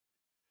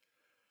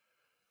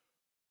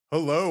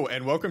Hello,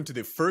 and welcome to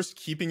the first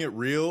Keeping It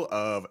Real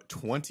of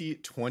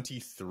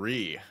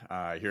 2023.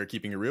 Here at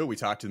Keeping It Real, we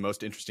talk to the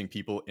most interesting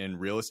people in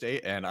real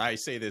estate. And I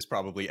say this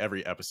probably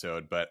every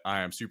episode, but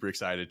I am super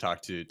excited to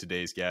talk to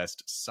today's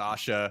guest.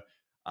 Sascha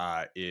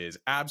is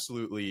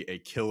absolutely a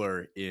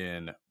killer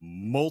in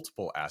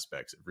multiple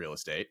aspects of real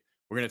estate.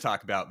 We're going to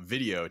talk about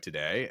video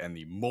today and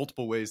the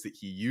multiple ways that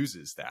he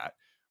uses that.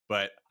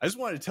 But I just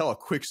wanted to tell a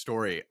quick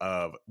story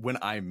of when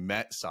I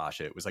met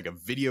Sascha. It was like a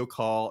video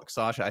call.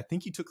 Sascha, I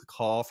think you took the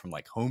call from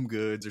like Home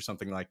Goods or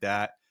something like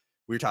that.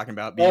 We were talking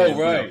about being,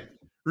 right.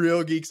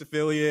 Real Geeks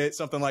affiliate,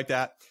 something like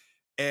that.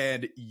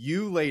 And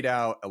you laid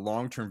out a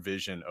long-term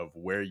vision of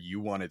where you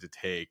wanted to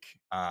take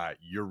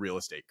your real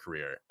estate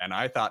career. And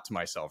I thought to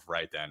myself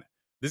right then,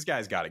 this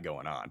guy's got it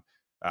going on.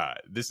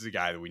 This is a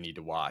guy that we need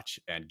to watch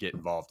and get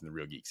involved in the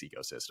Real Geeks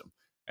ecosystem.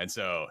 And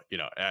so,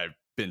 I've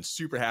been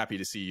super happy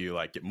to see you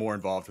like get more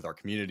involved with our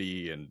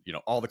community and,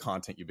 all the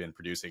content you've been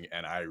producing.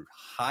 And I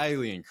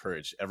highly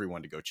encourage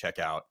everyone to go check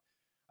out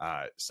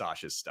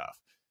Sascha's stuff.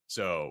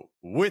 So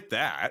with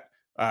that,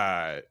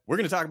 we're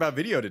going to talk about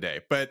video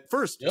today. But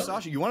first,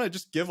 Sascha, you want to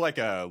just give like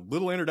a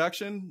little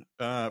introduction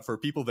for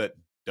people that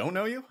don't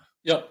know you?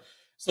 Yep.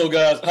 So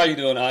guys, how you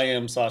doing? I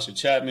am Sascha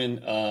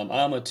Chatman.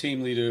 I'm a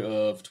team leader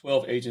of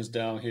 12 agents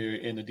down here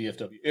in the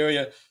DFW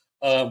area.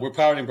 We're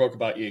powered and brokered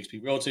by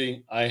eXp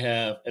Realty. I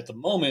have, at the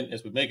moment,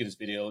 as we're making this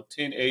video,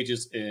 10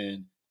 agents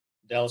in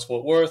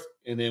Dallas-Fort Worth,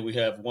 and then we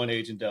have one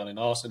agent down in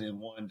Austin and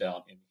one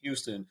down in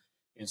Houston.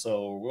 And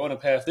so we're on a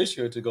path this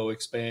year to go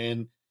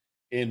expand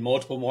in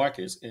multiple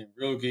markets, and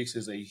Real Geeks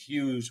is a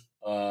huge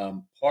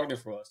partner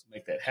for us to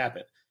make that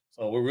happen.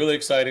 So we're really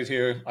excited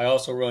here. I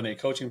also run a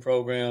coaching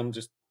program,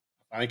 just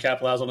I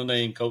capitalize on the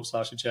name, Coach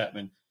Sascha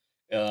Chatman,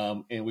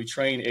 and we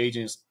train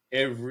agents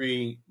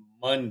every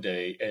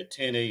Monday at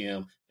 10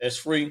 a.m. That's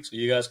free, so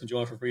you guys can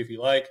join for free if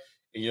you like,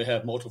 and you'll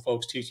have multiple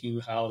folks teaching you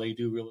how they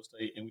do real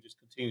estate, and we just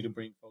continue to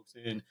bring folks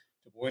in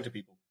to pour into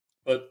people.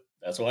 But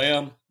that's who I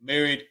am,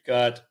 married,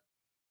 got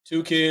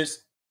 2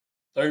 kids,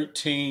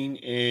 13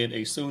 and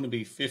a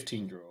soon-to-be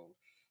 15-year-old.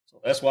 So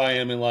that's why I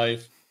am in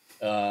life.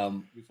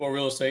 Before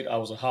real estate, I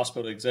was a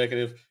hospital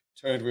executive,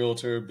 turned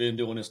realtor, been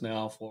doing this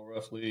now for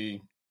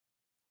roughly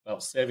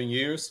about 7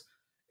 years.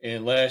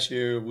 And last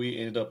year, we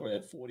ended up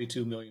at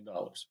 $42 million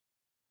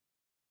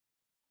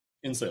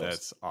in sales.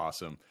 That's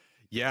awesome.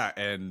 Yeah,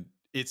 and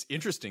it's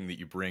interesting that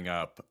you bring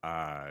up,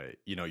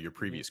 your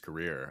previous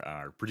career.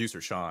 Our producer,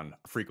 Sean,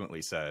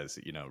 frequently says,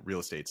 real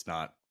estate's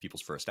not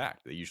people's first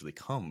act. They usually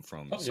come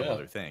from some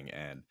other thing.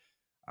 And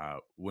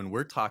when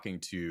we're talking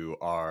to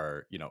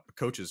our,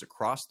 coaches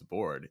across the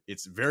board,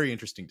 it's very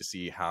interesting to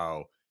see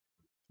how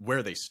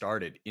where they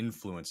started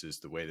influences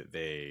the way that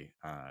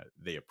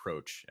they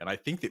approach. And I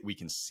think that we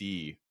can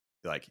see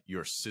like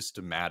your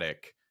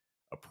systematic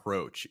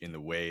approach in the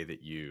way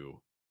that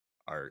you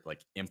are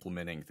like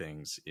implementing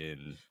things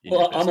in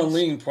well, I'm a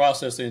lean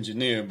process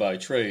engineer by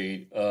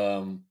trade.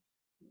 When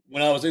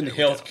I was in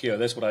healthcare,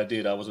 that's what I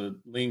did. I was a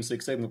lean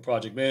Six Sigma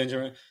project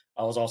manager.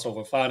 I was also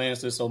over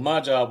finances. So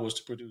my job was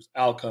to produce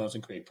outcomes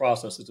and create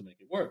processes to make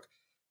it work,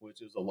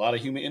 which is a lot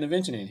of human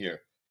intervention in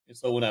here. And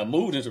so when I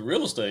moved into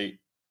real estate,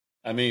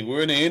 I mean,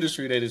 we're in an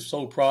industry that is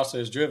so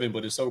process driven,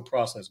 but it's so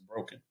process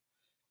broken.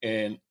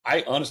 And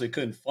I honestly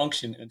couldn't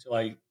function until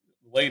I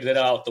laid it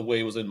out the way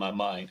it was in my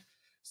mind.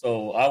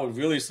 So I would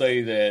really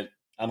say that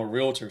I'm a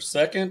realtor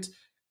second,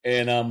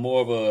 and I'm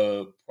more of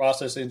a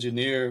process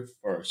engineer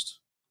first.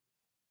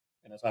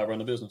 And that's how I run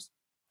the business.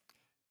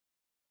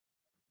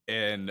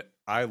 And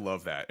I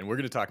love that. And we're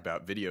going to talk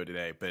about video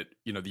today. But,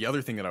 the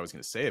other thing that I was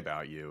going to say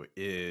about you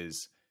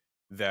is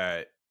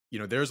that,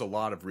 there's a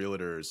lot of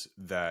realtors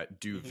that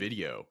do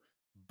video,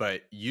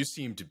 but you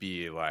seem to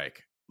be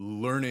like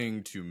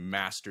learning to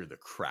master the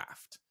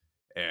craft.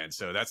 And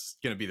so that's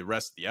going to be the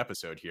rest of the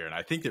episode here. And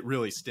I think it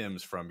really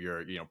stems from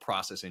your,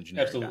 process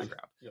engineering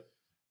background. Yep.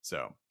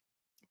 So,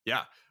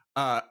 yeah.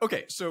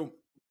 Okay. So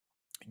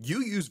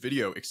you use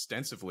video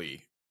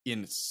extensively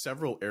in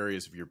several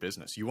areas of your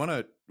business. You want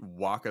to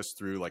walk us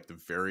through like the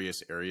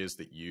various areas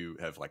that you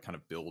have like kind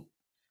of build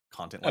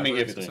content libraries,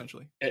 everything.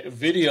 Essentially?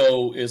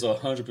 Video is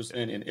 100%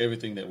 in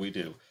everything that we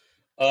do.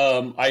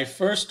 I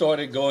first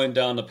started going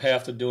down the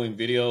path of doing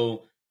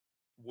video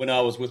when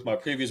I was with my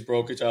previous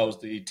brokerage. I was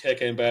the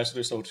tech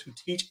ambassador. So to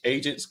teach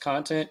agents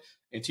content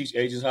and teach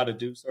agents how to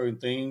do certain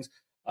things,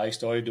 I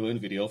started doing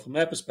video from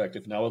that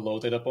perspective. And I would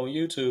load that up on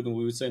YouTube and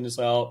we would send this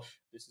out.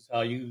 This is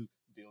how you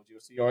build your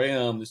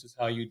CRM. This is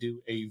how you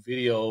do a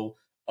video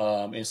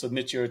and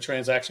submit your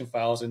transaction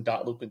files and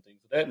dot loop and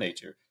things of that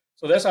nature.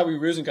 So that's how we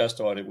originally got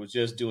started, was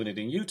just doing it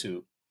in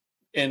YouTube.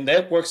 And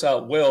that works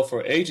out well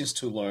for agents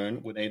to learn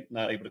when they're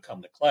not able to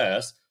come to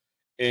class.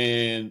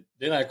 And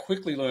then I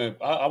quickly learned,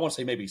 I want to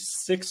say maybe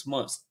 6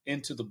 months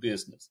into the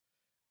business,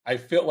 I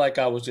felt like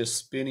I was just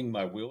spinning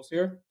my wheels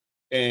here.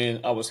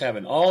 And I was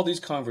having all these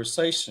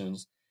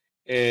conversations.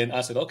 And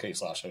I said, okay,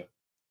 Sascha,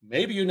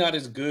 maybe you're not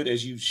as good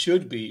as you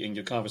should be in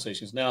your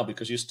conversations now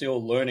because you're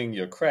still learning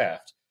your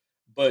craft.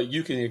 But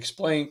you can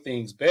explain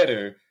things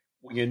better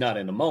when you're not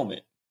in the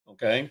moment.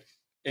 Okay.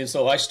 And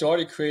so I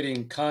started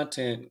creating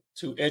content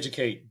to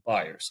educate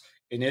buyers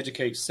and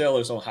educate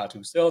sellers on how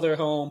to sell their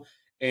home.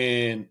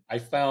 And I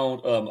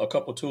found a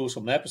couple tools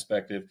from that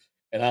perspective,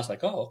 and I was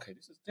like, "Oh, okay,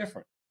 this is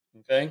different."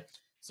 Okay,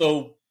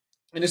 so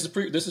and this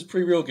is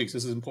pre Real Geeks.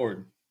 This is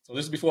important. So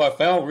this is before I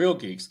found Real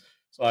Geeks.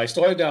 So I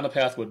started down the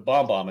path with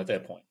Bomb at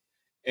that point,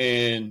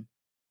 and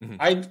Mhm.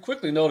 I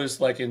quickly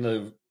noticed, like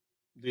in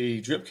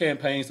the drip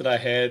campaigns that I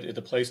had at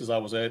the places I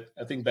was at.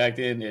 I think back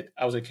then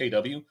I was at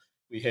KW.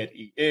 We had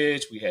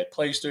Edge, we had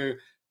Playster.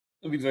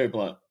 Let me be very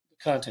blunt. The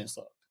content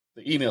sucked.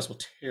 The emails were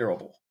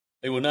terrible.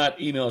 They were not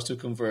emails to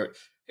convert.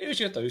 Here's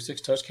your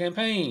 36 touch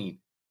campaign.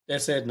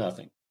 That said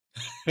nothing.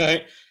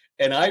 Right?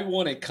 And I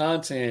wanted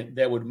content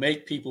that would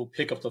make people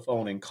pick up the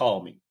phone and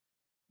call me.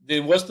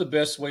 Then what's the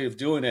best way of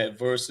doing that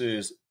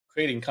versus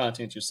creating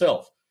content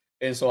yourself?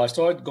 And so I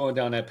started going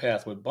down that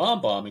path with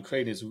Bomb and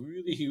creating this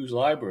really huge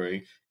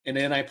library. And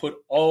then I put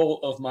all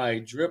of my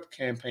drip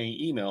campaign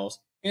emails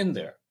in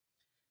there.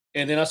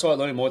 And then I started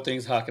learning more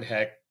things how I could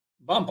hack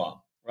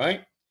Bomb,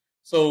 right?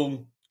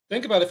 So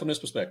think about it from this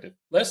perspective.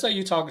 Let's say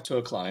you're talking to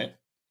a client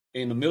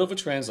in the middle of a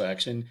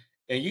transaction,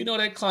 and you know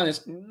that client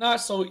is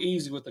not so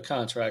easy with the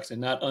contracts and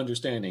not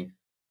understanding. I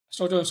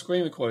started doing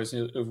screen recordings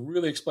and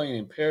really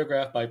explaining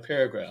paragraph by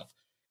paragraph.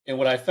 And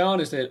what I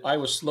found is that I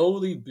was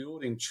slowly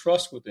building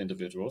trust with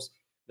individuals,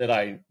 that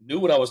I knew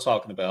what I was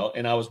talking about,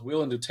 and I was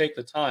willing to take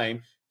the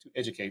time to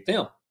educate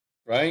them,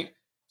 right?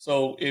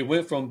 So it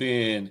went from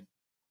being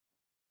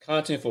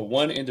content for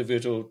one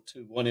individual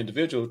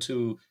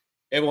to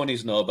everyone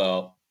needs to know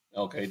about,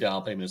 okay,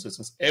 down payment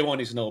assistance. Everyone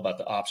needs to know about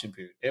the option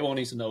period. Everyone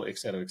needs to know, et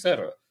cetera, et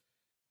cetera.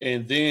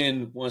 And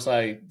then once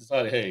I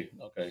decided, hey,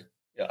 okay,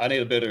 yeah, I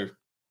need a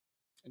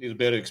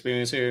better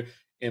experience here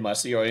in my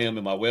CRM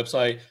and my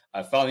website.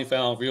 I finally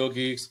found Real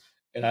Geeks,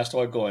 and I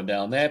started going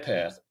down that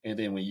path. And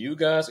then when you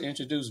guys y'all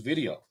introduce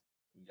video,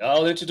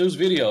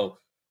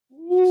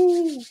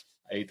 woo,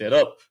 I ate that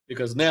up,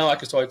 because now I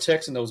can start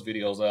texting those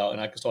videos out, and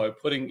I can start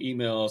putting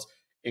emails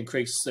and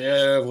create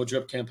several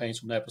drip campaigns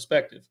from that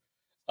perspective.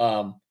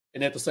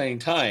 And at the same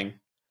time,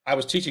 I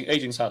was teaching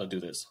agents how to do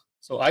this.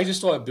 So I just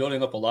started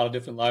building up a lot of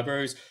different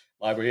libraries.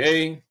 Library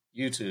A,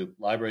 YouTube.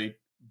 Library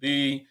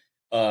B,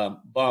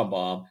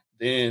 Bomb,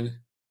 then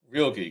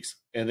Real Geeks.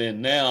 And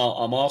then now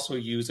I'm also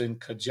using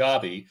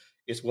Kajabi.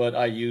 It's what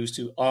I use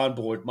to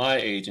onboard my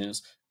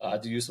agents. I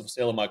do use some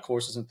sale of my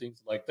courses and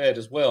things like that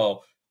as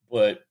well.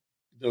 But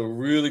the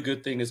really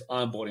good thing is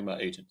onboarding my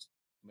agents.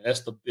 I mean,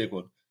 that's the big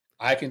one.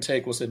 I can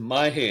take what's in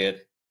my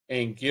head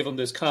and give them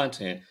this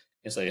content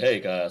and say, hey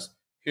guys,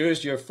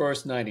 here's your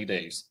first 90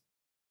 days.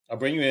 I'll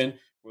bring you in.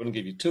 We're going to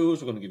give you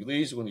tools. We're going to give you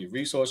leads. We're going to give you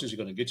resources. You're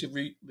going to get your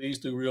leads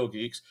through Real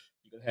Geeks.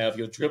 You're going to have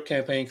your drip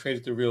campaign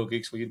created through Real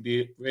Geeks for you to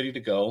be ready to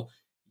go.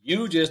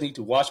 You just need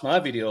to watch my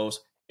videos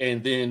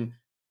and then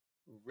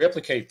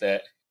replicate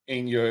that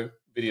in your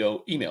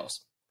video emails.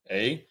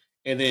 A.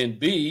 And then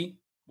B,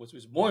 which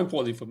is more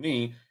importantly for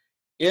me,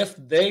 if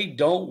they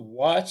don't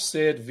watch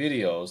said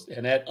videos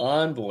and that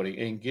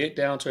onboarding and get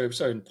down to a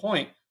certain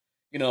point,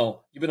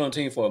 you've been on the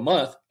team for a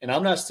month, and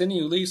I'm not sending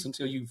you leads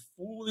until you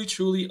fully,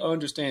 truly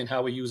understand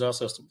how we use our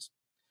systems.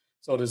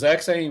 So the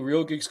exact same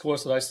Real Geeks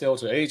course that I sell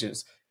to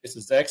agents, it's the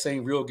exact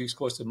same Real Geeks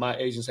course that my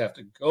agents have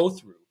to go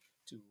through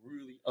to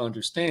really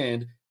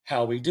understand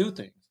how we do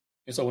things.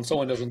 And so when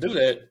someone doesn't do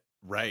that,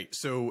 Right.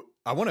 So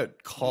I want to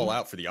call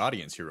out for the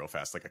audience here real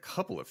fast, like a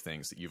couple of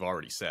things that you've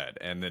already said,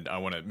 and then I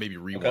want to maybe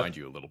rewind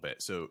you a little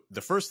bit. So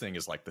the first thing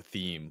is like the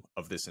theme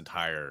of this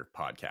entire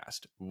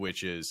podcast,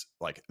 which is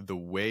like the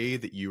way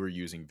that you are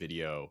using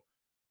video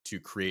to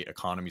create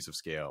economies of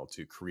scale,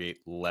 to create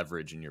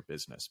leverage in your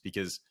business.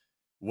 Because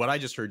what I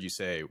just heard you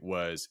say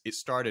was it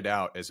started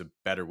out as a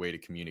better way to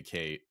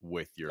communicate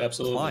with your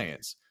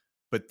clients,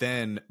 but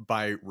then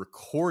by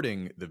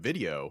recording the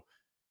video,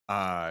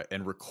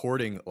 and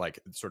recording like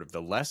sort of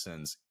the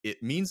lessons,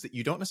 it means that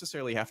you don't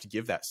necessarily have to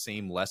give that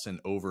same lesson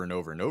over and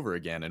over and over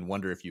again and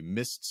wonder if you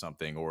missed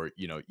something, or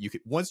you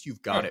could, once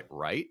you've got it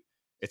right,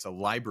 it's a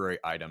library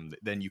item that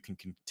then you can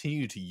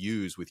continue to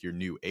use with your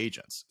new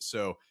agents.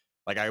 So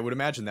like I would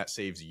imagine that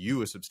saves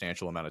you a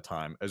substantial amount of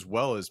time, as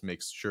well as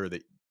makes sure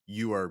that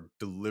you are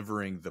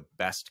delivering the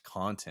best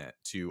content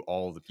to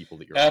all the people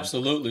that you're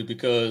absolutely,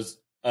 because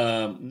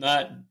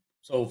not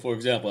so for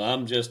example,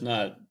 I'm just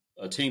not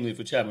a team lead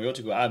for Chatman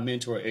Realty Group. I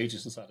mentor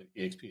agents inside of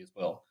EXP as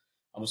well.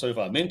 I'm a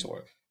certified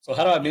mentor. So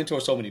how do I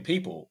mentor so many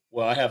people?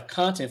 Well, I have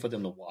content for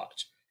them to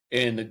watch.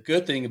 And the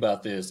good thing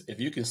about this, if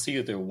you can see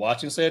that they're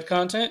watching said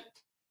content,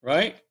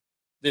 right,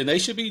 then they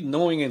should be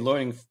knowing and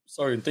learning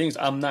certain things.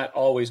 I'm not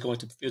always going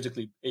to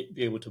physically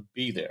be able to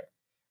be there,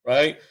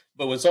 right?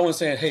 But when someone's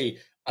saying, hey,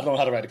 I don't know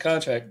how to write a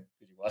contract,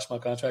 did you watch my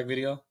contract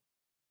video?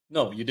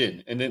 No, you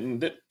didn't. And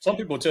then some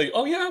people will tell you,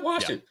 oh, yeah, I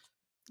watched it.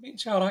 I mean,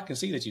 child, I can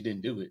see that you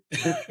didn't do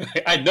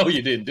it. I know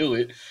you didn't do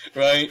it,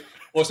 right?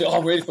 Or say, oh,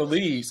 I'm ready for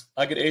leads.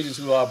 I get agents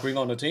who I bring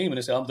on the team and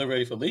they say, they're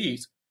ready for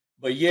leads.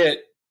 But yet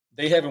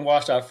they haven't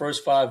watched our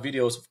first 5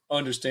 videos of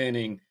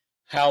understanding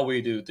how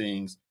we do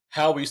things,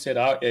 how we set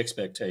our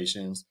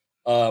expectations,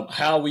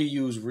 how we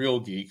use Real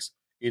Geeks,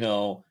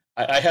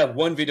 I have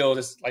one video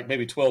that's like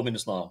maybe 12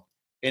 minutes long,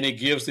 and it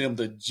gives them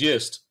the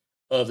gist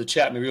of the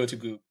Chapman Realty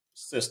Group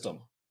system.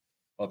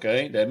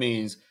 Okay, that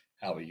means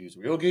how we use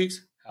Real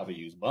Geeks, how we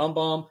use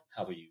BombBomb,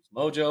 how we use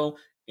Mojo,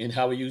 and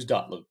how we use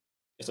Dotloop.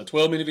 It's a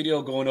 12-minute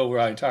video going over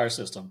our entire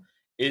system.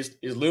 It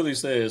literally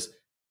says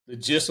the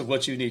gist of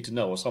what you need to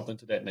know or something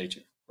to that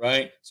nature,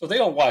 right? So if they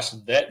don't watch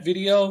that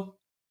video,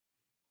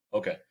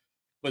 okay.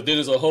 But then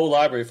there's a whole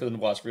library for them to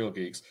watch Real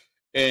Geeks.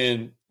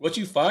 And what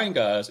you find,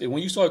 guys, is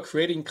when you start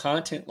creating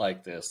content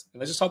like this, and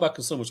let's just talk about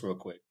consumers real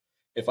quick.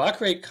 If I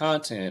create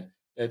content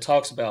that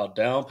talks about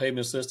down payment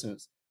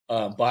assistance,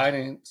 buying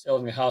and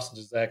selling a house at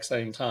the exact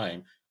same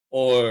time,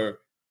 or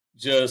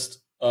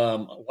just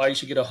why you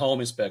should get a home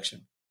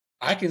inspection,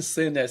 I can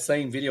send that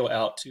same video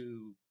out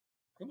to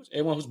pretty much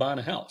everyone who's buying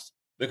a house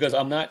because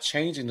I'm not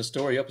changing the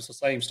story up. It's the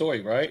same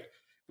story, right?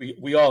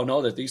 We all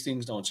know that these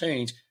things don't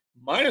change.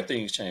 Minor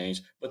things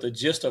change, but the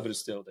gist of it is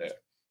still there.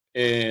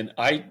 And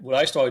what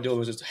I started doing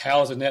was just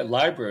housing that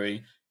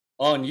library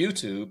on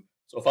YouTube.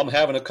 So if I'm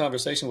having a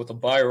conversation with a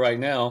buyer right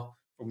now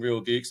from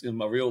Real Geeks and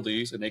my Real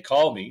Leads, and they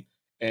call me,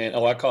 and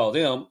I call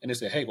them, and they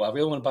say, "Hey, well, I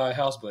really want to buy a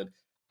house, but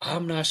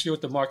I'm not sure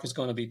what the market's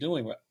going to be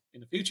doing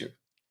in the future."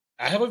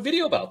 I have a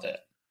video about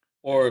that.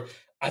 Or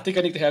I think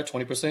I need to have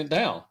 20%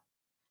 down.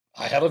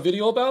 I have a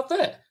video about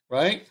that,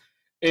 right?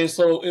 And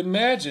so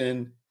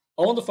imagine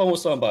on the phone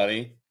with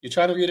somebody, you're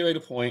trying to reiterate a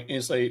point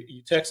and say,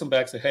 you text them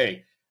back, say,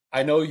 "Hey,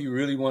 I know you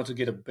really want to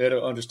get a better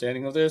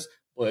understanding of this,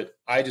 but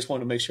I just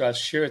want to make sure I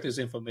share this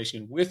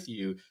information with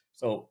you.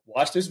 So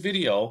watch this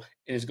video,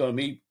 and it's going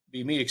to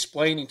be me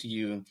explaining to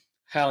you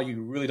how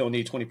you really don't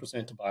need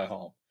 20% to buy a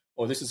home,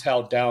 or this is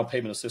how down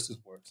payment assistance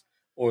works,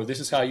 or this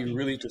is how you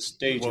really just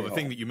stage Well, your the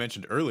thing home." that you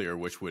mentioned earlier,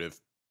 which would have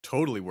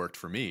totally worked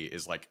for me,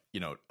 is like,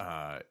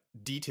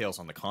 details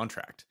on the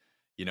contract,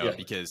 Yeah.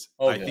 because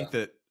Oh, I yeah. think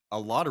that a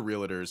lot of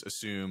realtors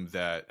assume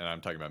that, and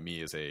I'm talking about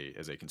me as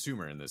a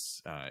consumer in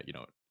this,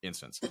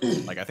 instance,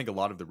 like I think a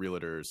lot of the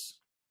realtors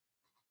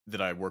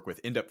that I work with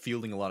end up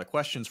fielding a lot of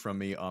questions from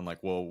me on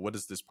like, well, what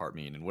does this part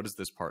mean? And what does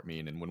this part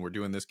mean? And when we're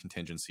doing this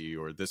contingency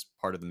or this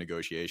part of the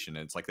negotiation,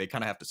 and it's like they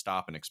kind of have to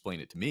stop and explain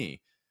it to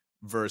me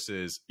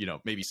versus,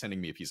 maybe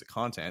sending me a piece of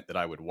content that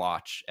I would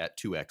watch at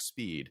 2x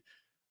speed,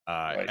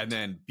 and Right.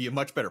 then be a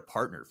much better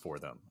partner for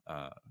them,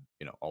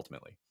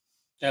 ultimately.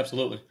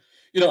 Absolutely.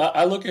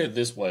 I look at it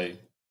this way.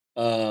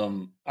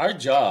 Our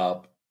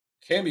job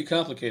can be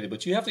complicated,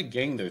 but you have to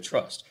gain their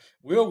trust.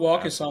 We're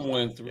walking Absolutely.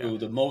 someone Yeah. through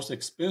the most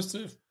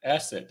expensive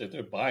asset that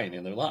they're buying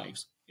in their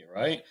lives,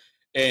 right?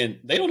 And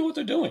they don't know what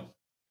they're doing.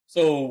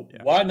 So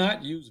Yeah. why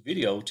not use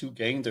video to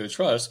gain their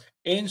trust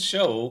and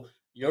show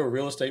your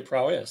real estate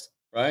prowess,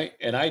 right?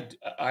 And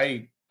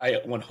I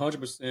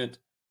 100%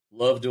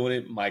 love doing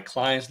it. My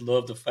clients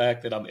love the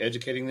fact that I'm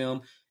educating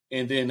them.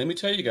 And then let me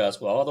tell you guys,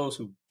 for all those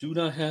who do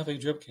not have a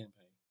drip campaign,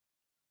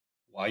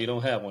 why you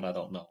don't have one, I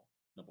don't know.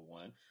 Number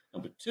one.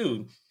 Number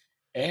two,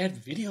 add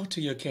video to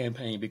your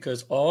campaign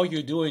because all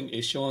you're doing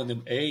is showing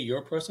them A,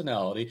 your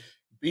personality,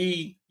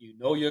 B, you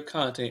know your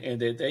content,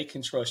 and that they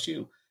can trust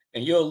you.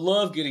 And you'll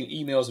love getting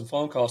emails and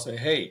phone calls saying,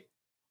 "Hey,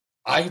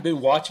 I've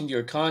been watching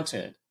your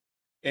content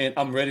and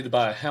I'm ready to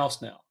buy a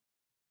house now."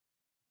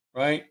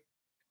 Right?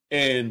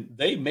 And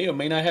they may or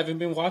may not have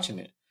been watching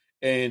it.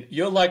 And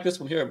you'll like this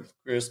one here,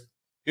 Chris.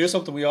 Here's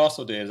something we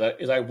also did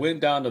is I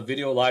went down the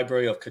video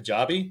library of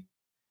Kajabi.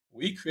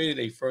 We created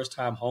a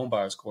first-time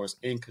homebuyers course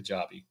in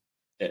Kajabi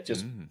that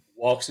just Mm.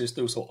 walks us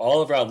through. So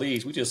all of our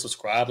leads, we just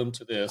subscribe them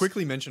to this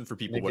Quickly mention for and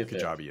people they what get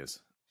that. Kajabi is.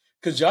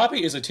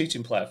 Kajabi is a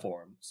teaching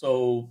platform.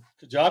 So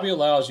Kajabi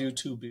allows you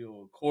to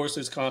build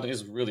courses, content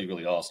is really,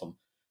 really awesome.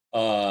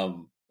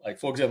 Like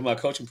for example, my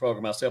coaching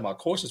program, I sell my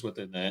courses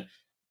within that.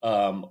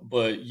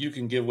 But you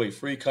can give away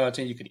free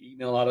content. You can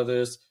email out of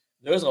this.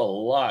 There's a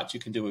lot you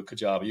can do with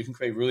Kajabi. You can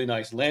create really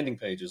nice landing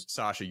pages.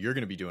 Sascha, you're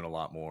going to be doing a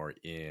lot more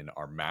in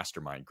our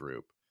mastermind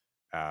group,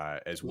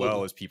 as well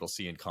Absolutely. as people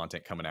seeing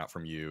content coming out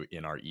from you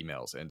in our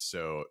emails. And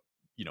so,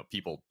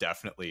 people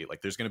definitely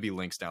like, there's going to be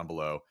links down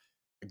below.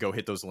 Go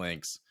hit those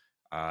links,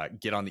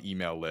 get on the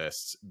email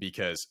lists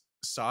because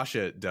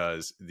Sascha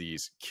does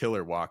these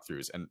killer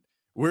walkthroughs. And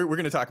we're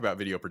going to talk about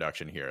video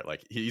production here.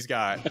 Like he's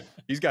got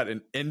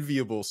an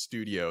enviable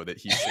studio that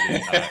he's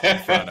sitting in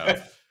front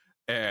of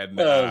and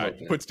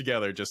Okay. puts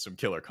together just some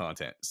killer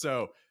content.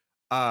 So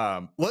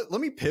let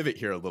me pivot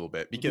here a little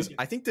bit because Mhm.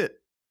 I think that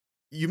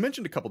you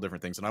mentioned a couple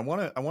different things, and I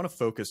want to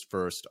focus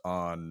first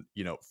on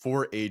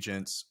for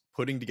agents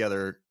putting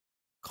together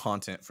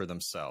content for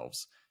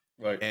themselves,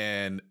 Right.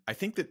 and I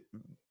think that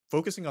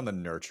focusing on the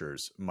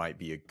nurtures might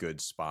be a good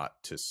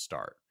spot to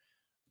start.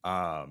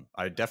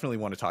 I definitely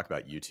want to talk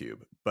about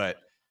YouTube,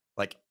 but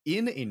like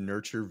in a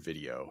nurture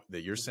video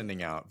that you're Mhm.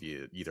 sending out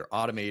via either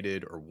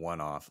automated or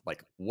one-off,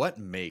 like what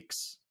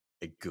makes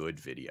a good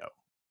video?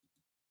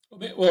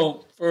 Okay,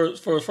 well, for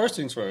first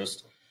things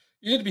first,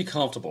 you need to be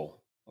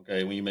comfortable.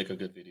 Okay, when you make a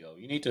good video,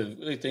 you need to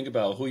really think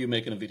about who you're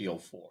making a video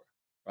for.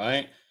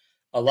 Right?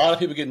 A lot of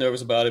people get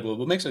nervous about it, but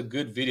what makes a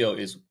good video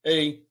is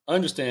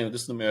understand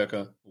this is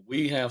America.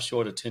 We have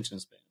short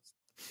attention spans.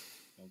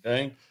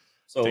 Okay,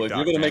 So if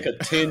you're TikTok, going to man. make a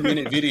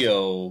 10-minute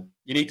video,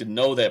 you need to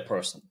know that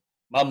person.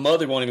 My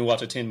mother won't even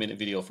watch a 10-minute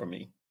video from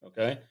me.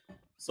 Okay.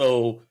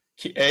 So,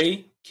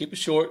 A, keep it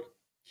short,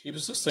 keep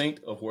it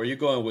succinct of where you're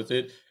going with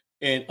it,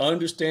 and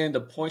understand the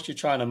points you're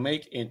trying to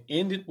make and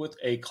end it with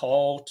a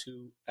call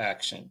to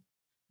action.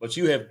 But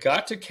you have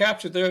got to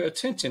capture their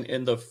attention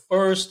in the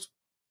first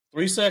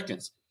 3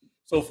 seconds.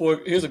 So,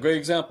 here's a great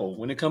example.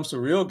 When it comes to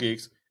Real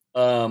Geeks,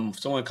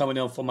 someone coming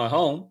in from my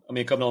home,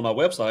 coming on my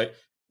website,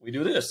 we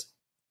do this.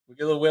 We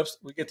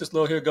get this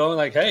little here going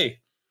like, hey,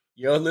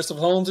 your list of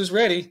homes is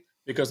ready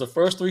because the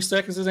first 3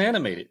 seconds is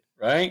animated,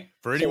 right?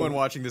 For anyone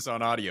watching this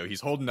on audio, he's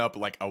holding up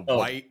like a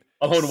white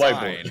I'm holding a sign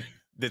whiteboard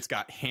that's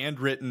got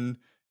handwritten,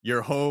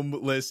 your home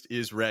list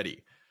is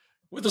ready.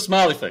 with a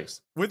smiley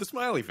face. With a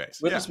smiley face.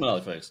 With a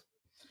smiley face.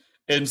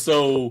 And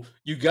so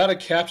you got to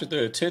capture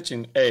their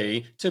attention,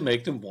 A, to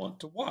make them want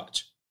to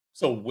watch.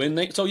 So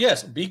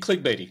yes, be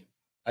clickbaity.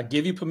 I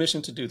give you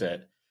permission to do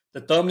that.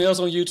 The thumbnails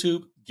on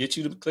YouTube get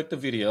you to click the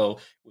video.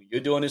 When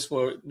you're doing this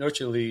for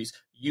nurture leads,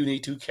 you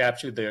need to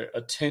capture their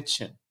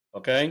attention.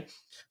 Okay?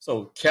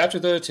 So capture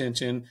their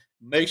attention.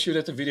 Make sure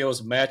that the video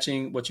is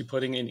matching what you're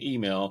putting in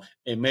email,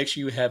 and make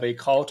sure you have a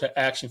call to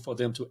action for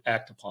them to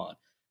act upon.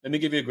 Let me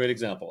give you a great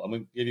example. I'm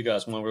going to give you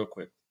guys one real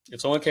quick. If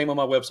someone came on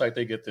my website,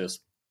 they get this.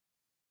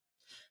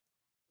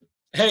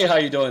 Hey, how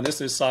you doing?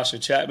 This is Sascha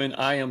Chatman.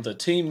 I am the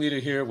team leader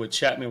here with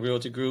Chatman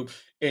Realty Group,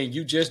 and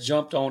you just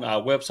jumped on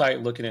our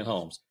website looking at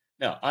homes.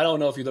 Now, I don't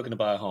know if you're looking to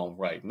buy a home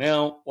right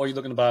now or you're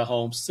looking to buy a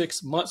home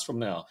 6 months from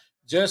now.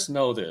 Just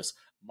know this.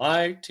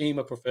 My team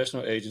of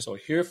professional agents are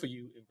here for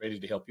you and ready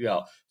to help you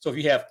out. So if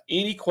you have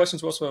any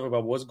questions whatsoever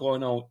about what's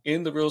going on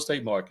in the real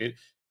estate market,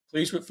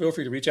 please feel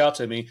free to reach out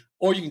to me,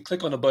 or you can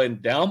click on the button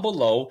down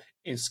below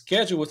and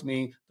schedule with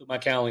me through my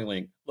Calendly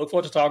link. Look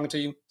forward to talking to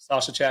you.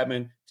 Sascha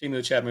Chatman, team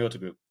of the Chatman Realty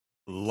Group.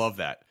 Love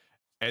that.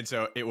 And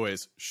so it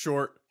was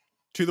short,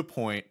 to the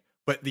point.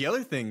 But the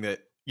other thing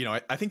that,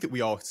 I think that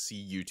we all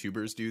see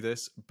YouTubers do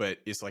this, but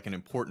it's like an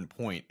important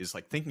point is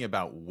like thinking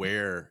about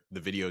where the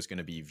video is going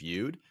to be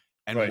viewed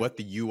and what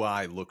the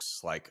UI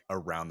looks like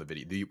around the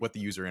video, what the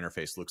user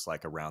interface looks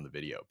like around the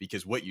video.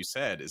 Because what you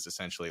said is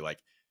essentially like,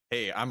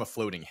 hey, I'm a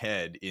floating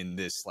head in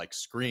this like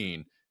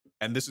screen,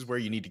 and this is where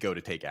you need to go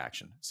to take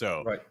action.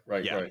 So right.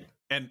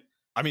 And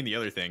the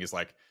other thing is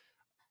like,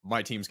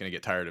 my team's going to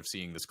get tired of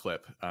seeing this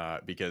clip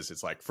because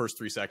it's like first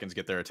 3 seconds,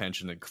 get their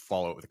attention and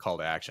follow it with a call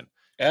to action.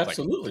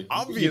 Absolutely. Like,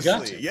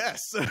 obviously,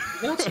 yes.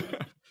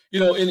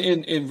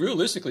 And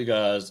realistically,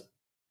 guys,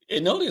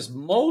 and notice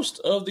most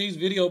of these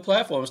video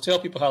platforms tell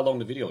people how long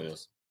the video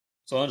is.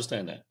 So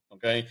understand that,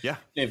 okay? Yeah.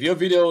 If your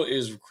video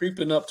is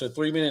creeping up to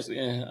 3 minutes,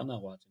 I'm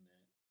not watching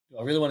that. Do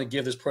I really want to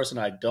give this person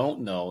I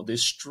don't know,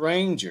 this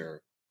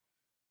stranger,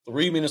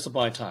 3 minutes of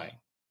my time,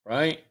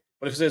 right?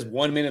 But if it says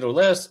 1 minute or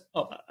less,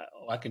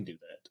 I can do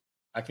that.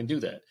 I can do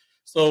that.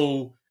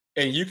 So,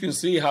 and you can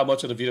see how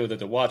much of the video that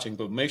they're watching,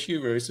 but make sure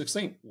you're very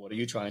succinct. What are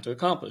you trying to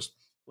accomplish?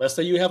 Let's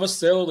say you have a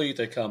sale lead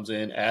that comes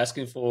in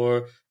asking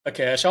for a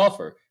cash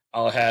offer.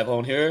 I'll have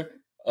on here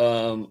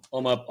on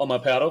my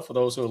paddle for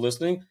those who are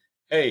listening.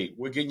 Hey,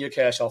 we're getting your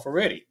cash offer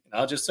ready. And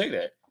I'll just say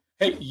that.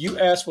 Hey, you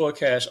asked for a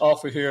cash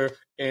offer here,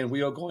 and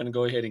we are going to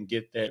go ahead and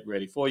get that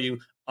ready for you.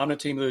 I'm the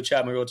team of the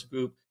Chatman Realty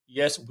Group.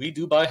 Yes, we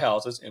do buy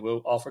houses, and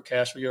we'll offer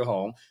cash for your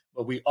home,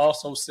 but we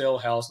also sell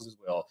houses as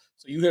well.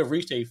 So you have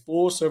reached a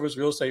full-service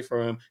real estate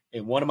firm,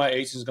 and one of my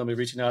agents is going to be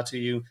reaching out to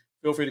you.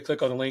 Feel free to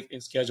click on the link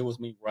and schedule with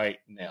me right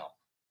now.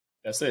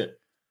 That's it.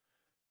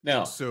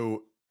 Now,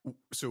 so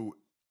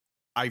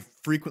I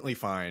frequently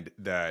find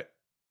that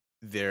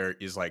there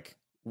is like,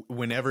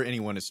 whenever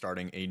anyone is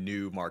starting a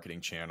new marketing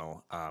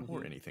channel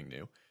or anything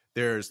new,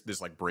 there's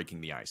this like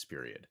breaking the ice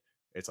period.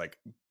 It's like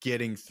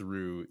getting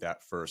through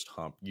that first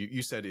hump.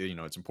 You said,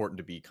 it's important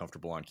to be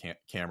comfortable on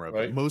camera,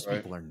 but most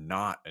people are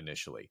not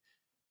initially.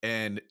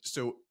 And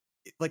so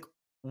like,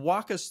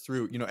 walk us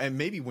through, and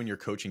maybe when you're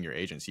coaching your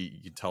agents,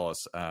 you can tell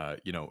us,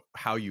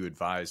 how you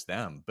advise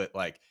them. But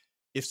like,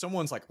 if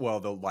someone's like, well,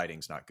 the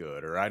lighting's not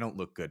good, or I don't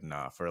look good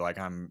enough, or like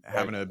I'm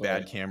having a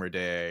bad camera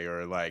day,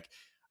 or like,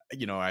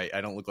 I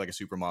don't look like a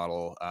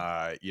supermodel,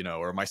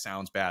 or my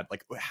sound's bad.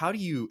 Like, how do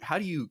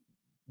you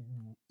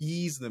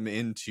ease them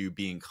into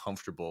being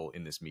comfortable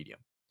in this medium?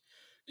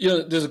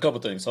 There's a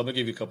couple things. So I'm gonna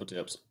give you a couple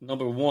tips.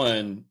 Number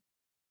one,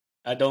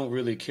 I don't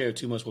really care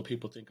too much what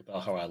people think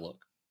about how I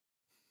look.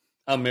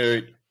 I'm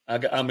married.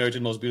 I'm married to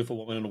the most beautiful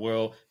woman in the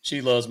world.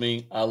 She loves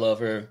me. I love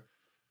her.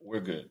 We're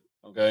good.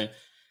 Okay.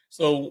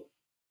 So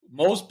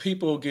most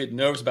people get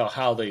nervous about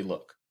how they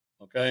look.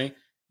 Okay.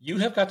 You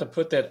have got to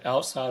put that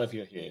outside of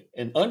your head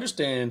and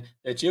understand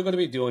that you're going to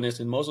be doing this,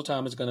 and most of the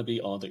time it's going to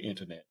be on the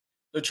internet.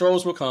 The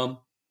trolls will come,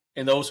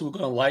 and those who are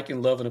going to like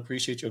and love and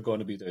appreciate you are going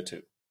to be there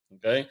too.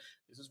 Okay?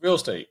 This is real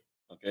estate.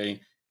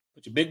 Okay?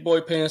 Put your big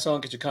boy pants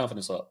on, get your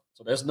confidence up.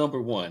 So that's number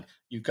one.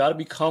 You've got to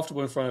be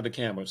comfortable in front of the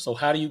camera. So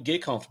how do you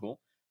get comfortable?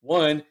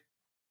 One,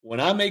 when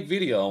I make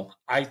video,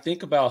 I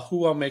think about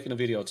who I'm making a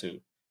video to.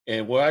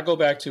 And where I go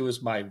back to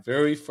is my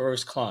very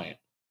first client.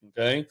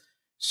 Okay?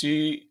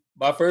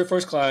 My very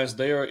first clients,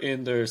 they are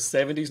in their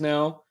 70s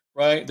now.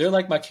 right? They're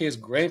like my kids'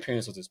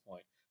 grandparents at this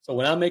point. So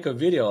when I make a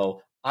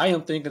video, I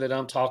am thinking that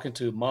I'm talking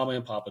to Mama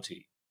and Papa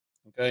T.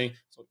 Okay,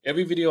 so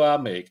every video I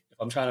make, if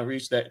I'm trying to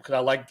reach that, because I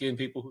like getting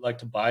people who like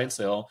to buy and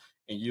sell,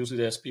 and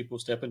usually that's people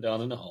stepping down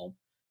in the home,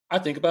 I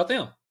think about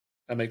them.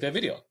 I make that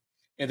video.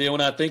 And then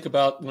when I think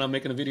about when I'm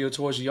making a video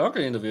towards younger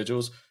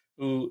individuals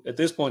who at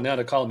this point now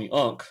they're calling me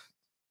Unc,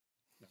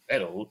 not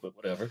that old, but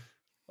whatever.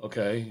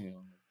 Okay,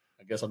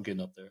 I guess I'm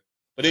getting up there.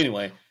 But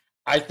anyway,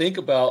 I think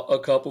about a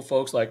couple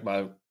folks like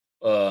my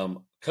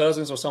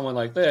cousins or someone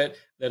like that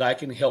that I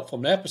can help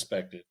from that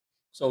perspective.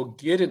 So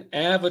get an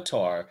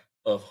avatar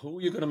of who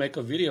you're going to make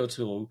a video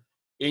to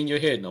in your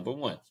head. Number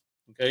one,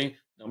 okay.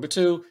 Number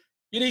two,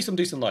 you need some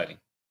decent lighting.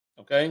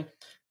 Okay,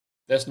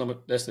 that's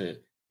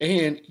it.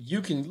 And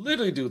you can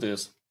literally do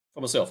this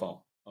from a cell phone.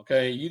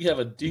 Okay, you have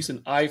a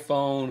decent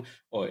iPhone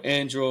or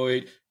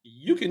Android.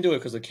 You can do it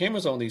because the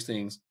cameras on these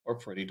things are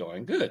pretty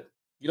darn good.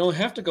 You don't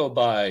have to go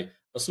buy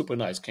a super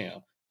nice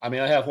cam. I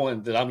mean, I have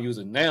one that I'm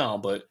using now,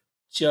 but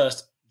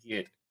just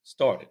get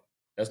started.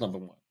 That's number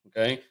one.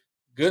 Okay,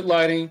 good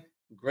lighting,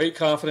 great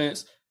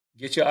confidence.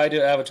 Get your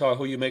ideal avatar,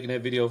 who you're making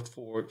that video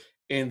for,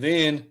 and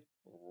then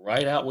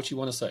write out what you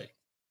want to say.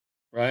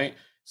 Right?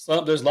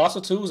 There's lots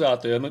of tools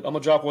out there. I'm gonna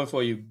drop one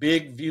for you.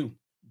 Big View,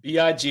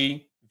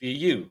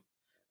 BIGVU.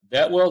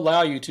 That will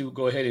allow you to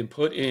go ahead and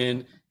put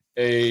in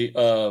a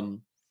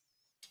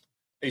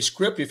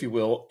script, if you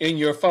will, in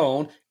your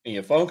phone, and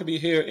your phone can be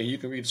here, and you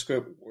can read the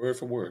script word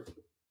for word.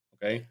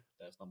 Okay,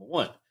 that's number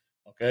one.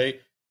 Okay,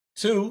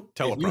 two,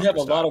 if you have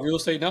a lot of real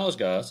estate knowledge,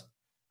 guys,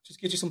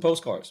 just get you some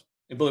postcards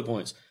and bullet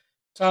points.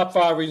 Top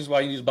 5 reasons why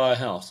you need to buy a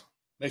house.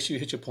 Make sure you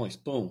hit your points.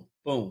 Boom,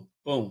 boom,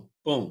 boom,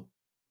 boom.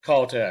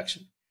 Call to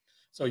action.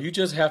 So you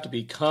just have to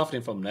be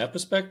confident from that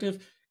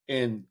perspective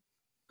and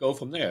go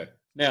from there.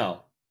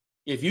 Now,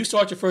 if you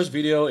start your first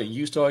video and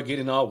you start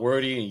getting all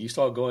wordy and you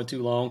start going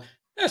too long,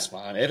 that's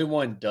fine.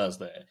 Everyone does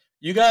that.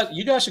 You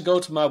guys should go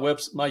to my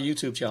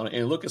YouTube channel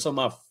and look at some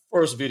of my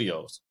first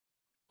videos.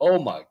 Oh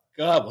my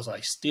God, was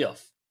I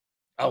stiff?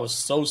 I was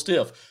so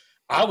stiff.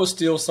 I was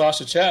still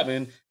Sascha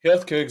Chatman,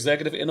 healthcare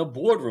executive in a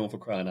boardroom, for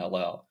crying out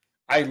loud.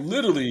 I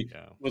literally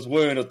was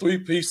wearing a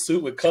 3-piece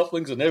suit with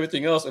cufflinks and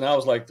everything else, and I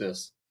was like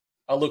this.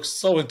 I look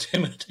so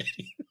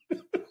intimidating.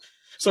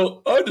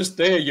 So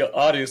understand your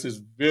audience is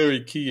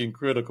very key and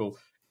critical.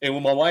 And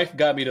when my wife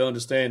got me to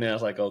understand that, I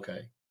was like,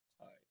 okay.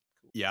 All right,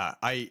 cool. Yeah,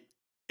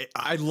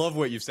 I love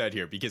what you've said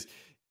here because,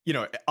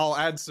 I'll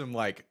add some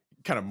like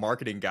kind of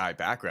marketing guy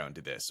background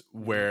to this,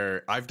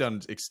 where I've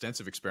done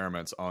extensive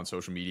experiments on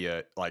social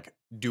media, like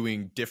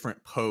doing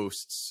different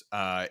posts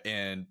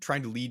and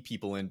trying to lead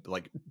people in,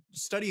 like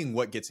studying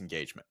what gets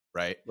engagement,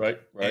 right? Right.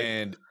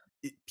 And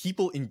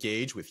people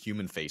engage with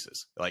human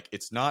faces. Like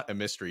it's not a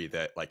mystery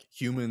that like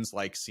humans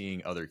like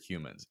seeing other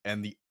humans.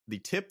 And the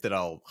tip that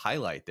I'll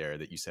highlight there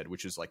that you said,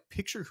 which is like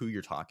picture who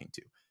you're talking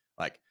to.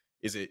 Like,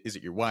 is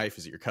it your wife?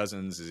 Is it your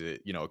cousins? Is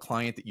it, a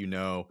client that you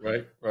know?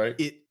 Right.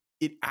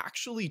 It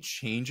actually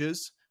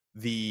changes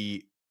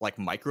the like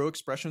micro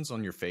expressions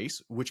on your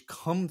face, which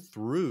come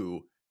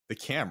through the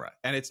camera.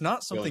 And it's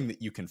not something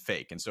that you can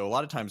fake. And so a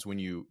lot of times when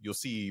you'll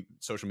see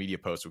social media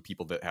posts with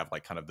people that have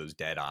like kind of those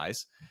dead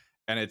eyes,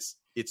 and it's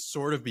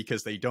sort of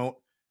because they don't,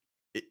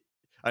 it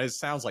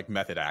sounds like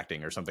method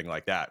acting or something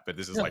like that, but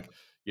this is like,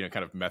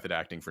 kind of method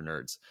acting for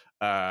nerds.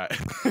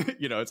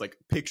 It's like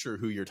picture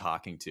who you're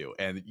talking to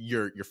and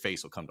your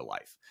face will come to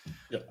life.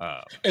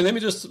 Yeah. And let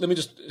me just,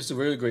 it's a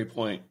really great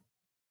point.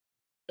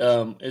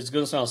 It's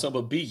going to sound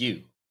simple, but be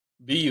you,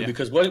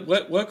 because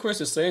what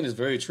Chris is saying is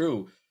very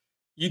true.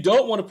 You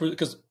don't want to,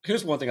 because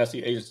here's one thing I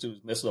see agents do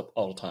is mess it up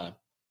all the time.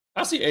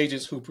 I see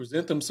agents who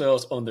present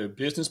themselves on their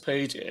business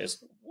page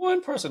as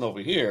one person over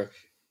here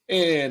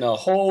and a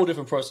whole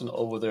different person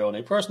over there on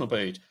their personal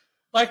page.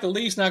 Like the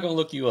lead's not going to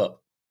look you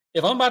up.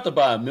 If I'm about to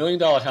buy $1 million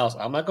house,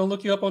 I'm not going to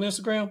look you up on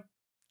Instagram.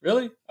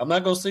 Really? I'm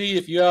not going to see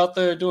if you're out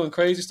there doing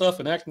crazy stuff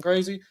and acting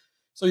crazy.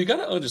 So you got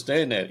to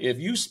understand that if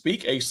you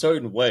speak a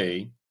certain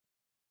way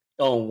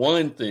on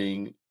one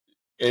thing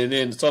and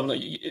then something,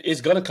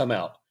 it's going to come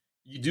out.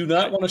 You do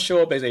not want to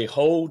show up as a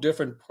whole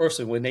different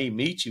person when they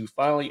meet you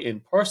finally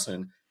in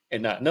person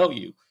and not know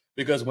you.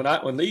 Because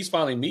when leads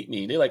finally meet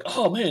me, they're like,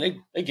 oh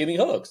man, they give me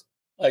hugs.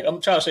 Like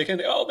I'm trying to shake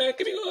hands. Oh man,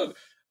 give me a hug.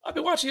 I've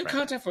been watching your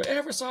content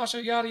forever,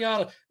 Sascha, yada,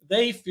 yada.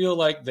 They feel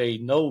like they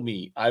know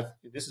me.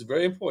 This is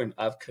very important.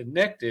 I've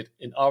connected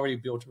and already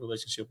built a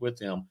relationship with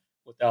them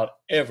without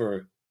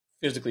ever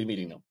physically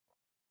meeting them.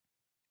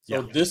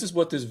 So this is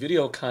what this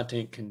video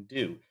content can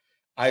do.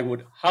 I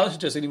would highly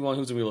suggest anyone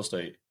who's in real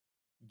estate,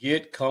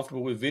 get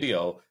comfortable with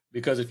video,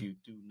 because if you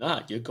do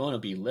not, you're going to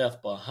be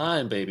left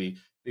behind, baby.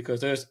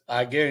 Because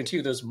I guarantee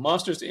you, there's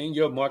monsters in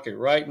your market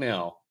right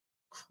now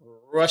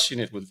crushing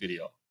it with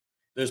video.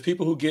 There's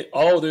people who get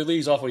all their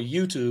leads off of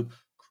YouTube,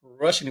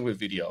 crushing it with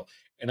video.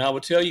 And I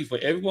would tell you, for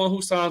everyone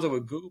who signs up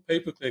with Google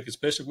pay-per-click,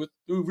 especially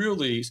through real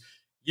leads,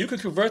 you can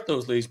convert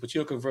those leads, but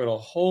you'll convert a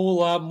whole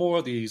lot more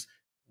of these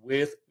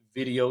with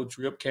video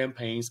drip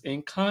campaigns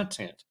and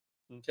content.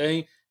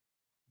 Okay?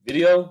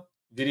 Video.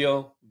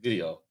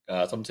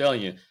 Guys, I'm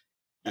telling you,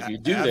 If you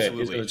do that, it's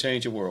Absolutely. going to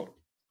change your world.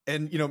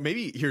 And,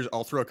 maybe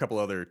I'll throw a couple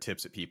other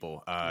tips at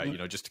people,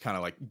 just to kind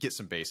of like get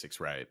some basics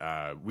right.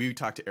 We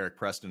talked to Eric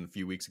Preston a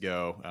few weeks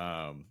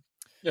ago,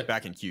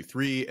 back in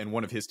Q3, and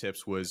one of his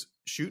tips was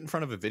shoot in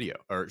front of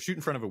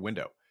a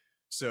window.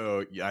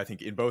 So yeah, I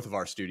think in both of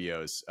our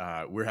studios,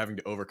 we're having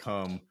to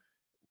overcome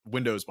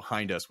windows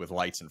behind us with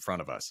lights in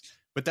front of us.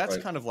 But that's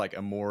kind of like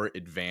a more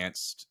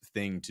advanced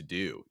thing to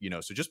do,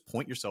 so just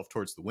point yourself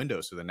towards the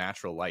window so the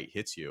natural light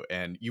hits you,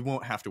 and you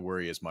won't have to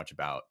worry as much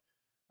about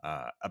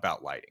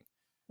lighting.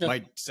 Yeah.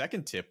 My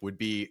second tip would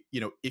be,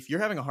 if you're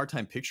having a hard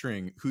time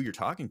picturing who you're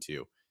talking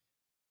to,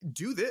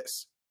 do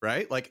this,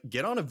 right? Like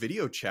get on a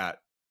video chat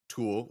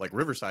tool, like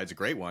Riverside's a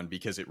great one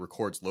because it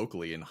records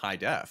locally in high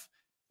def.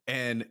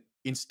 And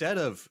instead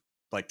of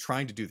like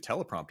trying to do the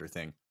teleprompter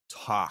thing,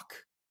 talk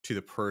to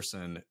the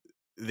person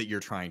that you're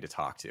trying to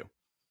talk to.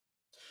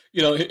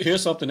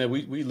 Here's something that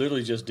we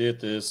literally just did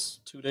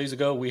this 2 days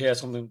ago. We had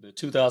something, the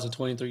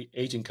 2023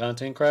 Agent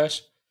Content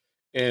Crash.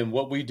 And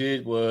what we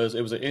did was,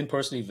 it was an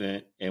in-person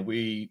event, and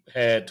we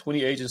had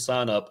 20 agents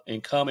sign up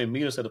and come and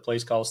meet us at a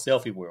place called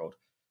Selfie World.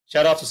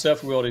 Shout out to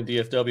Selfie World in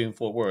DFW in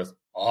Fort Worth.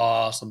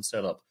 Awesome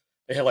setup.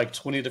 They had like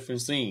 20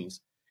 different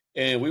scenes.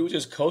 And we were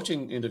just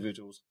coaching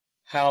individuals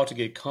how to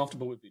get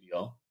comfortable with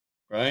video,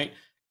 right?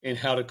 And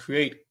how to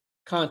create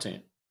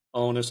content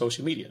on their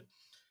social media.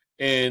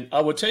 And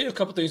I will tell you a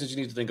couple things that you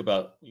need to think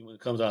about when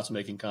it comes down to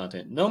making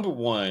content. Number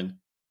one,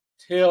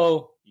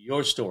 tell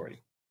your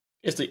story.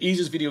 It's the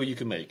easiest video you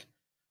can make.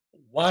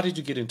 Why did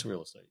you get into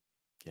real estate?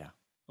 Yeah.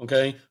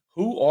 Okay.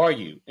 Who are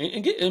you?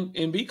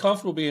 And be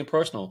comfortable being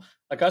personal.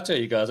 Like I tell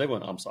you guys, I'm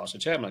Sascha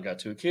Chatman. I got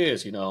 2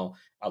 kids.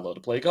 I love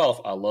to play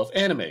golf. I love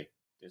anime.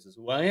 This is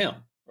who I am,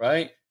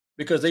 right?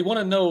 Because they want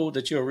to know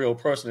that you're a real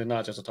person and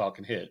not just a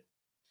talking head.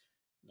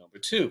 Number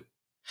 2,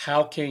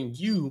 how can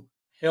you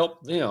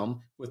help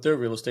them with their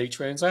real estate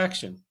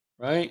transaction,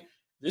 right?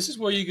 This is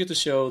where you get to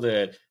show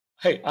that,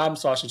 hey, I'm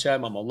Sascha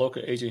Chatman. I'm a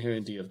local agent here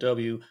in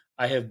DFW.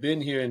 I have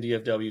been here in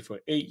DFW for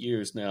 8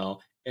 years now,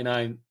 and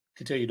I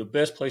can tell you the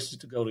best places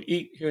to go to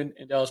eat here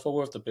in Dallas-Fort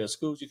Worth, the best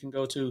schools you can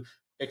go to,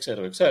 et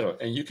cetera, et cetera.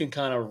 And you can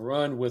kind of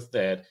run with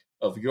that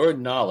of your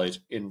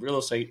knowledge in real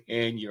estate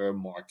and your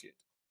market.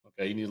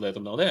 Okay, you need to let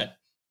them know that.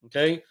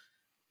 Okay.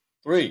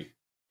 3,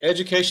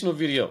 educational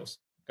videos.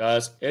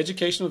 Guys,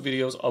 educational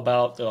videos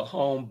about the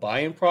home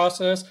buying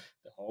process,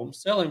 the home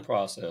selling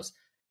process.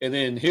 And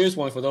then here's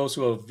one for those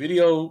who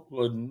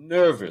are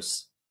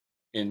nervous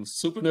and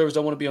super nervous,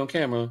 don't want to be on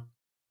camera.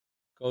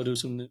 Go do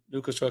some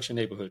new construction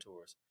neighborhood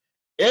tours.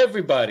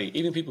 Everybody,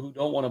 even people who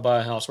don't want to buy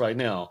a house right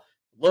now,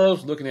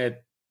 loves looking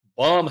at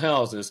bomb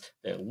houses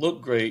that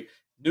look great,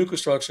 new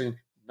construction,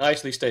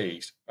 nicely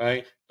staged,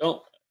 right?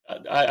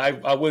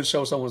 I wouldn't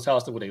show someone's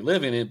house where they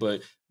live in it,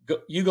 but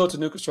you go to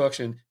new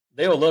construction,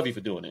 they will love you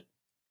for doing it.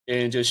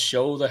 And just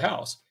show the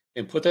house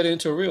and put that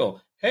into a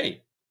reel.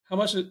 Hey, how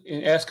much?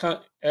 And ask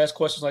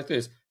questions like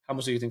this. How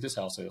much do you think this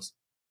house is?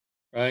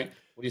 Right?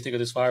 What do you think of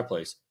this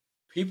fireplace?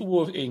 People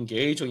will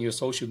engage on your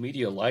social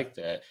media like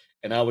that.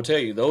 And I will tell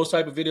you, those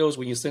type of videos,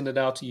 when you send it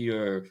out to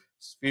your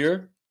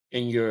sphere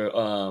and your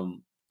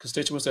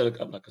constituents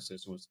I'm not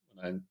constituents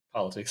when I'm in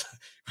politics,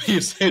 when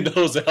you send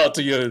those out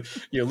to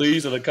your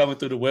leads that are coming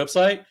through the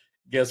website,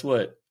 guess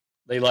what?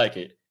 They like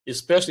it.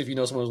 Especially if you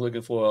know someone's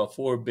looking for a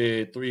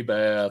 4-bed,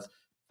 3-bath,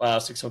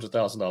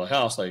 $500,000-$600,000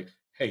 house. Like,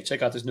 hey,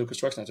 check out this new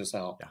construction I just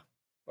found. Yeah.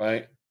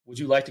 Right? Would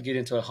you like to get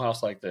into a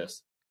house like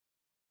this?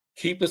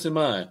 Keep this in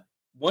mind.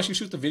 Once you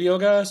shoot the video,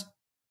 guys,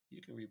 you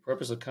can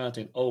repurpose the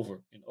content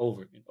over and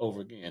over and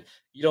over again.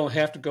 You don't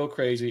have to go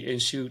crazy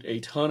and shoot a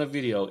ton of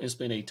video and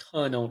spend a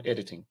ton on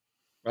editing,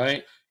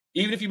 right?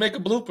 Even if you make a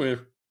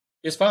blooper,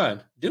 it's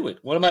fine. Do it.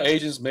 One of my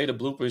agents made a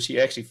blooper and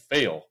she actually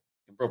failed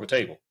and broke a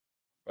table,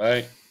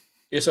 right?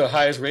 It's her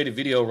highest rated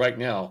video right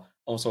now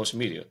on social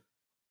media.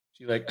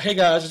 She's like, hey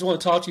guys, I just want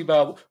to talk to you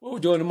about what we're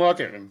doing in the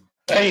market. And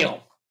bam,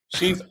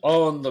 she's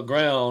on the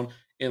ground.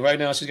 And right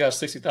now she's got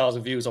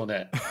 60,000 views on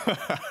that.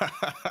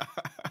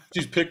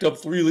 She's picked up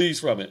 3 leads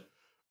from it.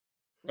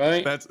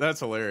 Right? That's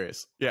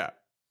hilarious. Yeah.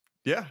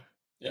 Yeah.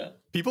 Yeah.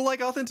 People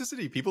like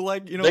authenticity. People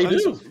like,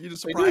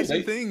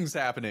 surprising things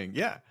happening.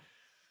 Yeah.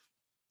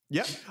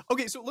 Yeah.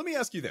 Okay. So let me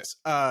ask you this.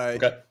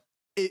 Okay.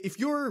 If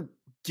you're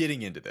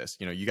getting into this,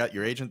 you got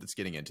your agent that's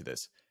getting into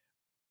this,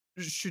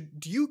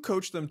 do you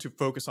coach them to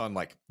focus on,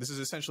 like, this is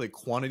essentially a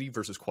quantity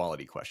versus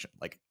quality question,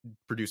 like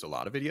produce a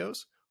lot of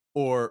videos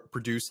or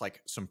produce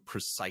like some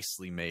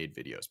precisely made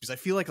videos? Because I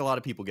feel like a lot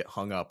of people get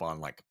hung up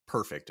on like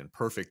perfect, and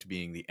perfect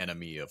being the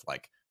enemy of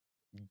like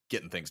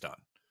getting things done.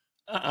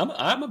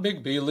 I'm a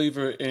big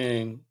believer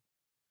in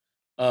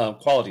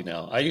quality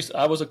now.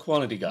 I was a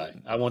quantity guy.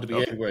 I wanted to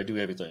be everywhere, do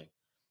everything.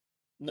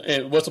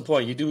 And what's the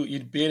point? You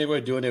be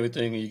anywhere doing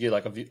everything, and you get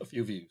like a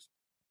few views.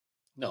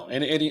 No,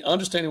 and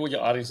understanding where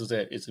your audience is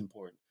at is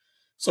important.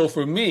 So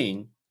for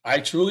me, I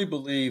truly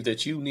believe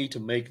that you need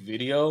to make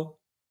video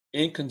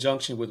in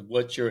conjunction with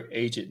what your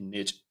agent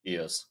niche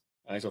is.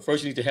 Right? So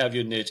first you need to have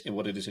your niche and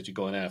what it is that you're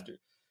going after.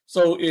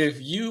 So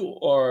if you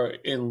are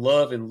in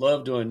love and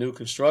love doing new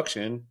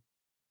construction,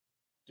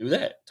 do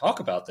that. Talk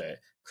about that.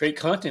 create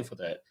content for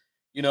that.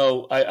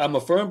 I'm a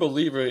firm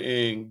believer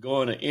in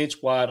going an inch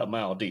wide, a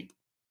mile deep,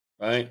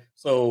 right?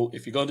 So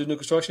if you're going to do new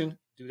construction,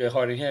 do that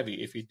hard and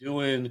heavy. If you're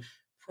doing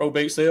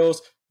probate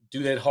sales,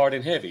 do that hard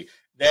and heavy.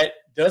 That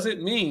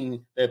doesn't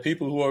mean that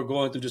people who are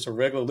going through just a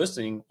regular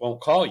listing won't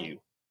call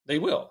you. They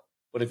will.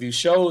 But if you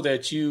show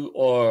that you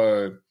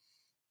are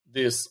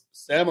this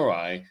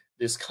samurai,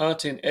 this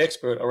content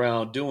expert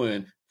around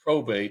doing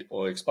probate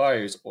or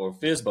expires or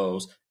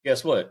FISBOs,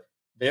 guess what?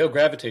 They'll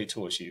gravitate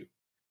towards you.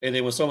 And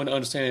then when someone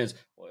understands,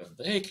 well, if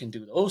they can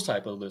do those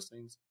type of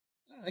listings,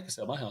 I can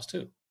sell my house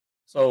too.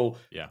 So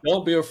Yeah.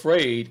 don't be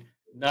afraid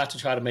not to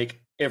try to make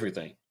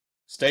everything.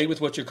 Stay with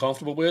what you're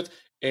comfortable with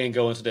and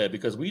go into that,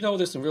 because we know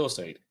this in real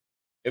estate.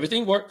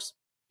 Everything works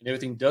and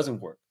everything doesn't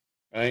work,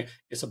 right?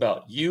 It's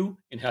about you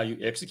and how you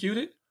execute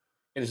it.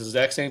 And it's the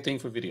exact same thing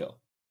for video.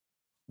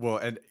 Well,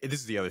 and this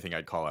is the other thing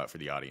I'd call out for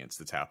the audience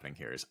that's happening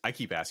here is I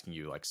keep asking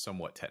you like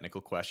somewhat technical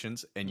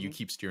questions, and you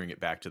keep steering it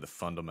back to the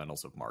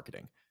fundamentals of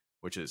marketing,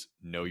 which is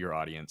know your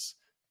audience,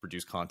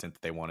 produce content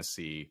that they want to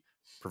see,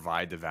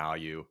 provide the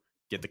value,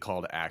 get the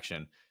call to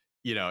action,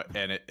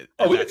 and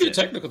we can get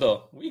technical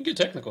though. We can get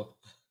technical.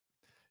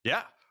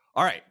 Yeah.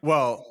 All right.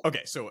 Well,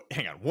 okay. So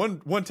hang on.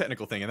 One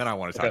technical thing, and then I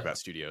want to talk about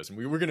studios, and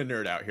we're going to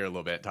nerd out here a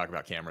little bit, talk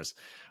about cameras,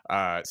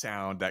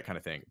 sound, that kind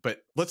of thing.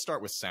 But let's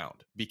start with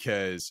sound,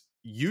 because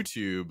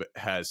YouTube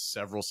has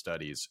several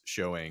studies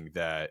showing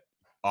that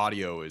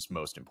audio is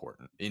most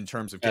important in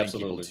terms of getting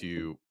people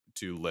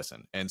to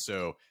listen. And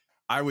so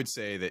I would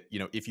say that,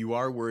 if you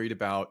are worried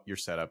about your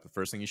setup, the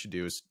first thing you should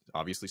do is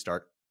obviously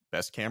start.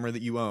 Best camera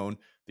that you own,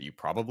 that you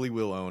probably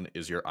will own,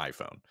 is your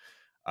iPhone.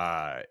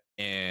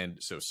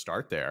 And so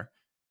start there,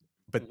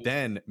 but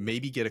then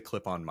maybe get a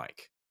clip-on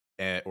mic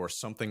or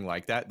something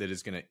like that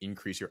is going to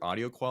increase your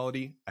audio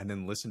quality, and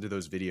then listen to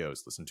those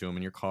videos. Listen to them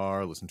in your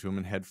car, listen to them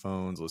in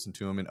headphones, listen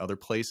to them in other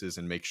places,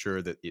 and make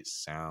sure that it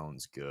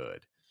sounds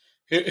good.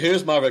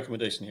 Here's my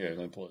recommendation here. Let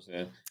me pull this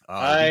in.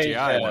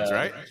 DJI ones,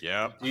 right?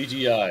 Yeah.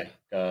 DJI,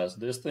 guys.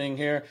 This thing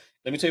here.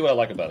 Let me tell you what I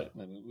like about it.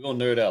 We're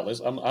gonna nerd out.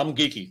 I'm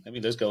geeky.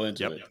 Let's go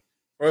into it.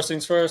 First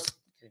things first.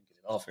 I can't get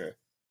it off here.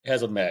 It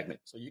has a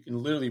magnet, so you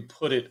can literally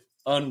put it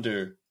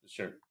under the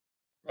shirt.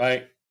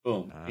 Right?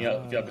 Boom.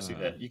 If y'all can see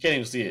that, you can't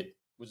even see it,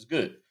 which is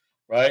good.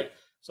 Right?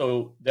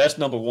 So that's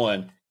number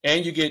one.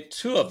 And you get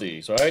two of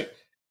these. Right?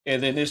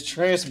 And then this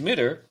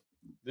transmitter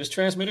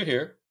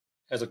here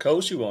has a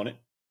cold shoe on it.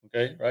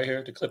 Okay, right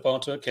here to clip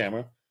onto a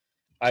camera.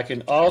 I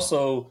can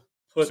also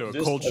put a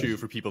cold shoe,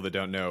 for people that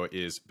don't know,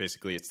 is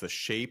basically it's the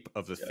shape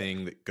of the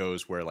thing that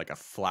goes where like a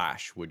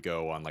flash would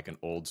go on like an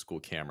old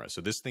school camera.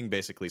 So this thing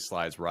basically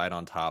slides right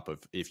on top of,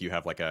 if you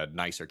have like a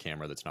nicer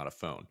camera that's not a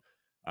phone.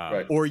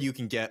 Or you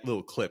can get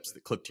little clips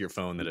that clip to your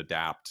phone that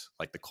adapt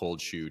like the cold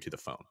shoe to the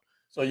phone.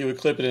 So you would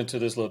clip it into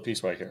this little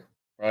piece right here,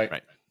 right?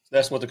 Right.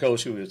 That's what the cold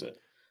shoe is.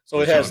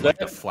 So it has like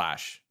the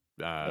flash.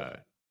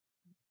 About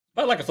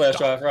like a flash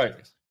drive, right?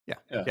 Yeah.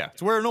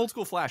 It's where an old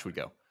school flash would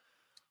go.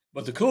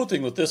 But the cool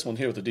thing with this one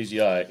here with the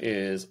DJI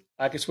is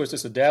I can switch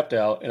this adapt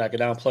out, and I can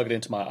now plug it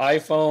into my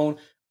iPhone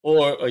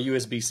or a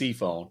USB-C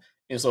phone.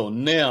 And so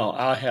now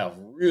I have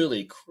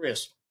really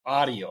crisp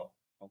audio,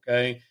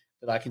 okay,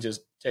 that I can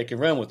just take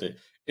and run with it.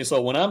 And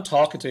so when I'm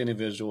talking to an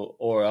individual,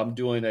 or I'm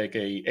doing like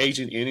a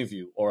agent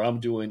interview, or I'm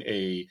doing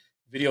a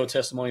video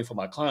testimony for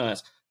my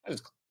clients, I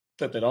just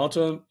clip it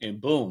onto them,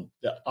 and boom,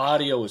 the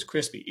audio is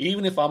crispy.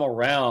 Even if I'm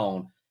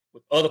around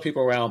with other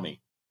people around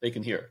me, they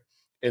can hear.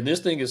 And this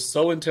thing is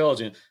so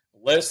intelligent.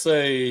 Let's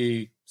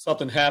say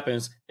something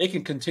happens, it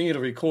can continue to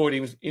record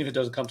even if it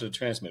doesn't come to the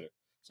transmitter.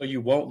 So you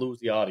won't lose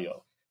the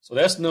audio. So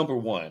that's number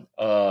one.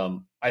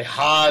 I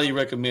highly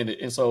recommend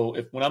it. And so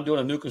when I'm doing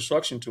a new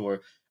construction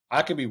tour,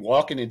 I could be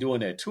walking and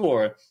doing that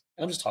tour, and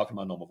I'm just talking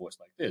my normal voice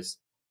like this.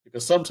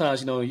 Because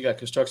sometimes, you got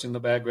construction in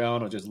the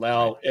background or just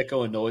loud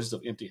echo and noises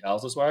of empty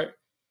houses, right?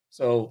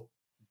 So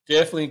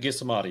definitely get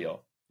some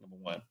audio, number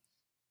one.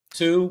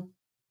 Two,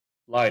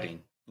 lighting.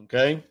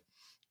 Okay.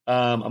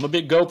 I'm a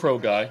big GoPro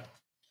guy,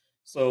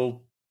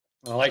 so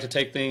I like to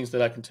take things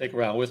that I can take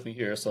around with me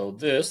here. So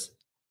this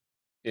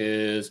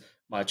is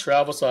my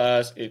travel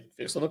size. It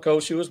fits on a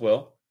cold shoe as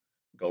well.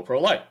 GoPro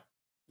light.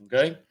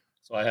 Okay.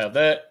 So I have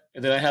that.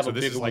 And then I have a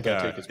bigger one that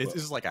I take as well.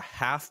 This is like a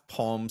half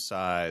palm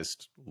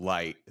sized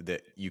light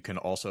that you can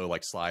also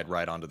like slide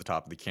right onto the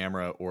top of the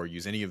camera, or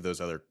use any of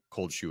those other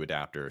cold shoe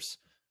adapters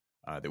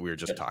that we were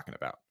just talking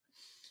about.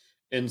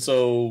 And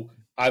so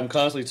I'm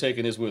constantly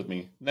taking this with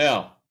me.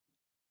 Now,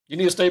 you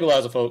need a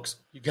stabilizer, folks.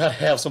 You got to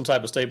have some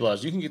type of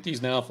stabilizer. You can get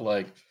these now for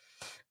like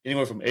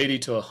anywhere from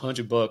 $80 to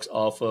 $100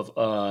 off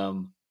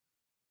of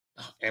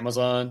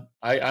Amazon.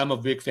 I'm a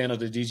big fan of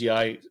the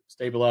DJI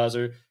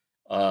stabilizer.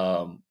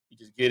 You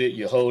just get it,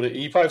 you hold it.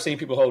 And you've probably seen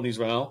people holding these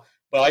around.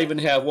 But I even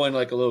have one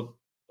like a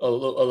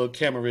little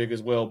camera rig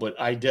as well. But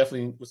I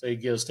definitely would say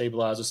get a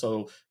stabilizer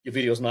so your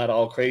video's not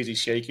all crazy,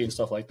 shaky and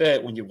stuff like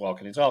that when you're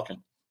walking and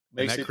talking.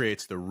 And that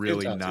creates the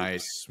really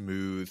nice,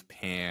 smooth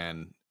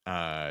pan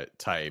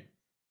type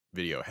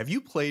video. Have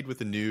you played with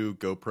the new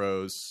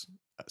GoPro's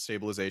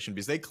stabilization?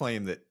 Because they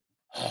claim that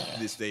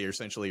they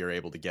essentially are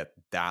able to get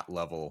that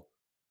level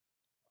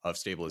of Well,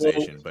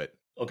 stabilization. But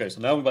okay,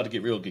 so now we're about to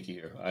get real geeky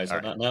here. All right,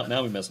 all so right,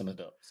 now we're messing it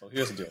up. So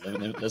here's the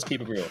deal. Let's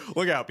keep it real.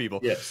 look out, people.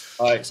 Yes.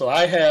 All right. So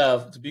I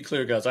have, to be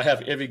clear, guys, I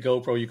have every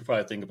GoPro you could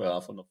probably think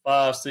about, from the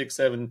 5, 6,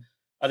 7.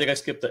 I think I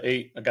skipped the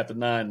 8. I got the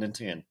 9 and then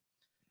 10.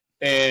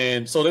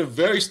 And so they're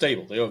very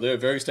stable. They're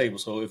very stable.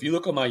 So if you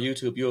look on my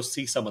YouTube, you'll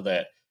see some of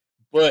that.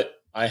 But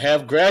I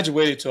have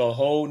graduated to a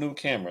whole new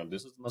camera.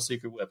 This is my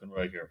secret weapon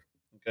right here.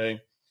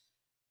 Okay.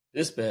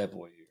 This bad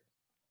boy here.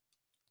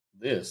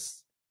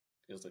 This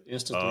is the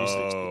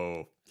Insta360.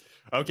 Oh,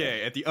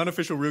 okay. At the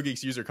unofficial Real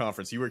Geeks user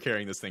conference, you were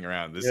carrying this thing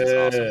around. This is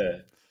awesome. Yeah.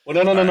 Well,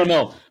 no, no, no, All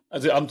no,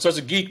 right. no. I'm such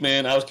a geek,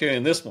 man. I was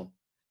carrying this one.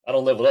 I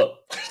don't level up.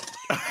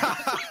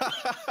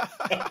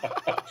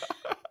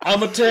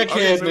 I'm a tech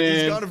Okay, head, so man.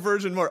 he's got a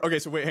version more. Okay,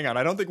 so wait, hang on.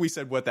 I don't think we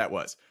said what that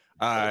was.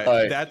 All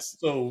right. That's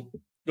So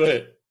go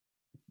ahead.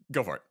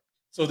 go for it.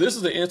 So this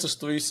is the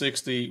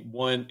Insta360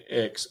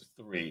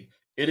 1X3.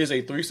 It is a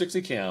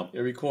 360 cam.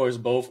 It records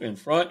both in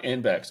front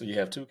and back. So you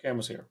have two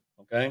cameras here.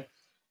 Okay.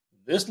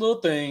 This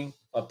little thing,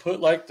 I put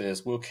like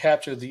this, will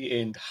capture the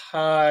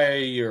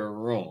entire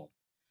room.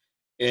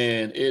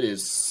 And it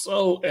is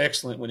so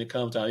excellent when it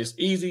comes down. It's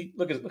easy.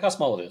 Look how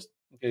small it is.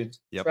 Okay.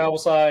 Yep. Travel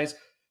size.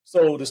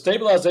 So the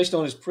stabilization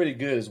on it is pretty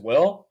good as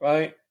well,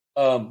 right?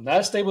 Not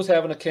as stable as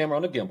having a camera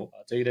on a gimbal.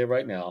 I'll tell you that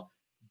right now.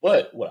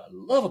 But what I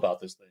love about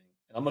this thing,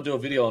 and I'm gonna do a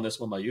video on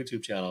this on my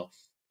YouTube channel,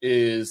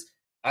 is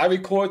I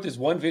record this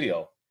one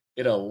video.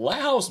 It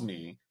allows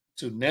me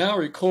to now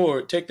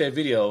take that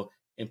video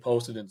and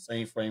post it in the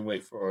same frame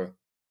rate for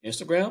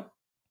Instagram,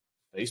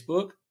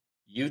 Facebook,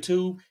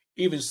 YouTube,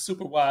 even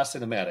super wide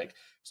cinematic.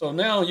 So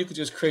now you can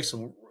just create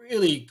some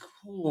really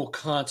cool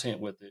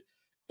content with it.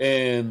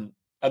 And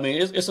I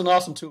mean, it's an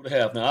awesome tool to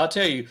have. Now, I'll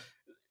tell you,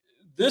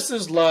 this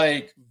is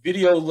like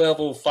video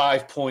level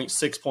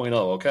 5.6.0,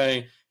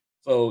 okay?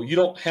 So you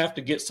don't have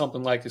to get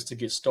something like this to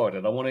get started.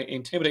 I don't want to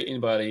intimidate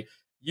anybody.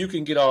 You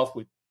can get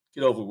over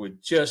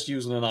with just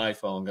using an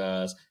iPhone,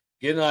 guys.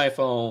 Get an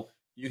iPhone.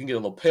 You can get a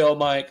lapel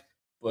mic,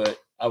 but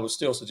I would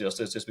still suggest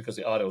this just because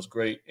the audio is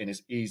great and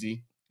it's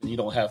easy and you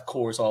don't have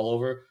cords all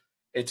over.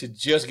 And to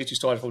just get you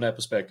started from that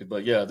perspective.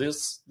 But yeah,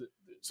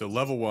 So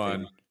level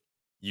 1,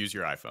 use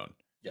your iPhone.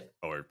 Yeah.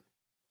 Or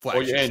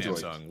Or your flagship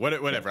Android.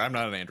 Samsung. Whatever. I'm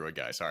not an Android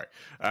guy. Sorry.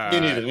 Me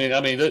neither.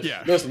 I mean,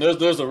 yeah. Listen,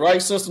 there's the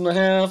right system to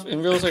have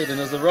in real estate, and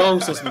there's the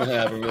wrong system to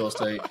have in real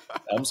estate.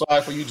 I'm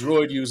sorry for you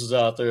Droid users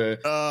out there.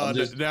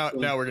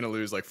 Now we're gonna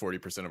lose like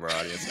 40% of our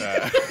audience.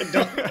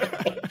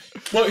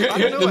 Well, I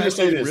don't know, let me just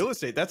say actually, this. real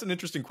estate. That's an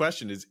interesting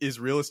question. Is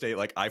real estate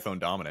like iPhone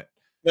dominant?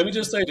 Let me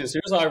just say this.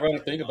 Here's the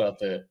ironic thing about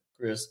that,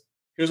 Chris.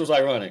 Here's what's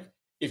ironic.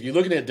 If you're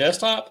looking at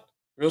desktop,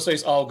 real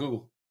estate's all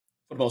Google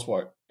for the most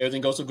part.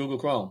 Everything goes to Google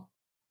Chrome.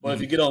 But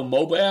if you get on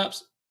mobile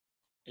apps,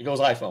 it goes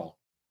iPhone.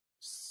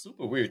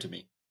 Super weird to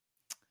me.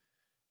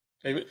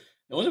 Okay,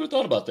 no one's ever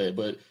thought about that,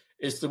 but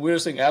it's the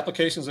weirdest thing.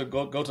 Applications that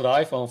go to the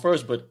iPhone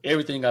first, but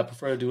everything I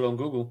prefer to do it on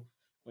Google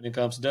when it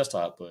comes to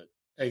desktop. But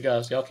hey,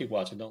 guys, y'all keep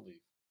watching. Don't leave.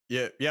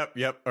 Yeah.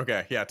 Yep.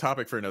 Okay. Yeah.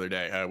 Topic for another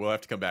day. We'll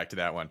have to come back to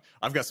that one.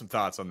 I've got some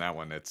thoughts on that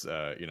one. That's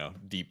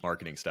deep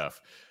marketing stuff.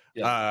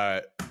 Yeah.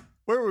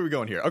 Where were we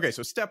going here? Okay.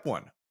 So step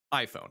 1,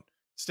 iPhone.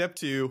 Step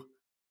 2,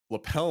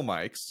 lapel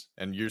mics,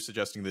 and you're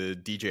suggesting the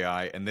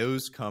DJI, and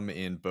those come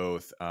in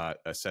both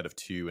a set of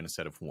 2 and a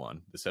set of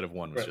 1. The set of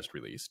 1 was just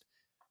released.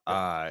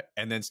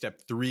 And then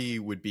step 3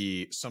 would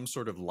be some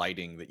sort of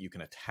lighting that you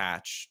can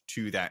attach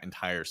to that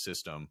entire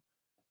system,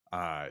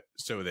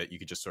 so that you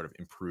could just sort of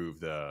improve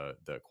the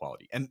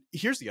quality. And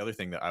here's the other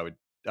thing that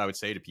I would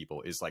say to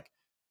people is, like,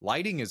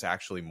 lighting is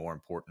actually more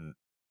important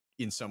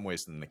in some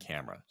ways than the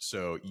camera.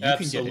 So you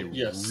can get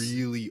a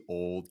really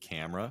old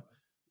camera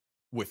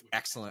with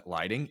excellent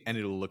lighting and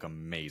it'll look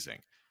amazing.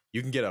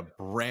 You can get a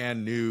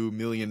brand new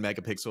 1,000,000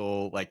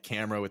 megapixel like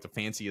camera with the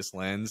fanciest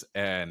lens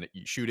and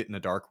you shoot it in a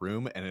dark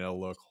room and it'll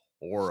look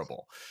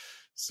horrible.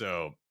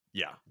 So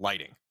yeah,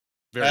 lighting.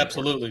 Very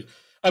Absolutely. Important.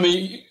 I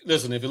mean,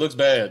 listen, if it looks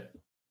bad,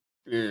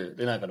 they're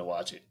not going to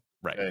watch it.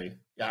 Right. Okay?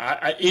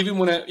 Yeah. Even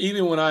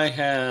when I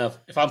have,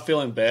 if I'm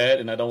feeling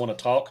bad and I don't want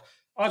to talk,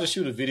 I'll just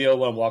shoot a video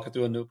when I'm walking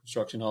through a new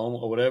construction home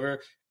or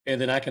whatever. And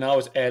then I can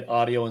always add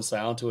audio and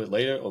sound to it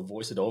later or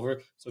voice it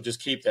over. So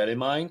just keep that in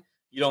mind.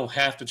 You don't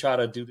have to try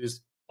to do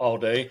this all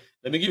day.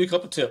 Let me give you a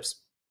couple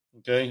tips.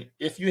 Okay.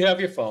 If you have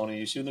your phone and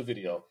you're shooting a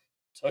video,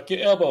 tuck your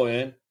elbow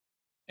in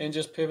and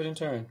just pivot and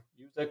turn.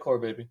 Use that core,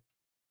 baby.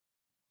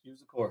 Use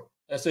the core.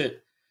 That's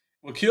it.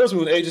 What kills me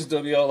with agents,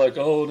 WL, like,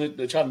 oh,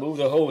 they're trying to move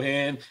their whole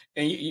hand,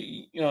 and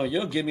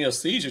you'll give me a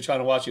seizure trying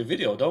to watch your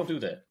video. Don't do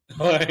that.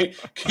 All right,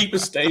 keep it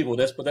stable.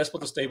 That's what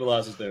the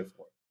stabilizer's there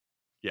for.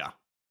 Yeah.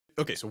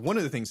 Okay, so one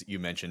of the things that you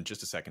mentioned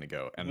just a second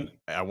ago, and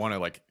I want to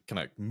like kind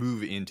of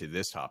move into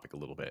this topic a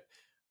little bit,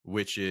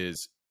 which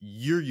is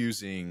you're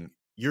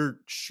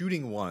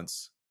shooting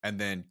once and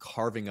then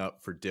carving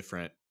up for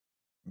different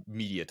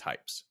media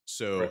types.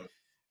 So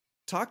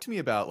talk to me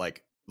about,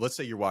 like, let's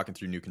say you're walking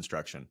through new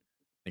construction.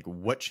 Like,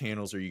 what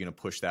channels are you going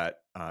to push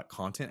that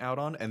content out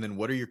on? And then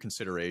what are your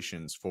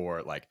considerations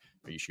for, like,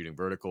 are you shooting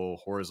vertical,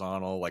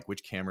 horizontal? Like,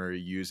 which camera are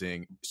you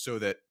using so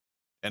that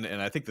And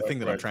I think the thing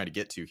that I'm Right. trying to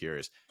get to here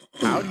is,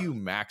 how do you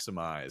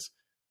maximize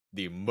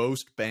the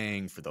most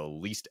bang for the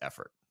least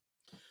effort?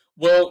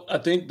 Well, I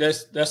think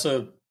that's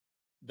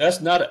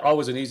not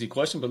always an easy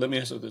question, but let me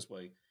answer it this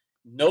way: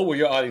 know where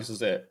your audience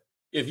is at.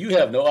 If you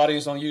have no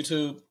audience on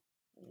YouTube,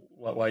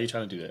 why are you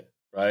trying to do that,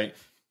 right?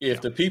 If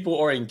Yeah. the people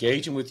are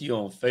engaging with you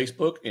on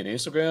Facebook and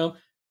Instagram,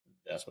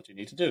 that's what you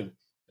need to do.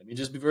 Let me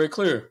just be very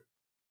clear: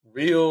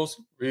 reels,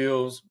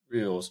 reels,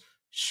 reels,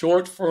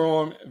 short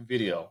form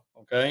video.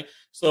 Okay,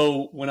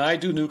 so when I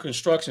do new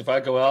construction, if I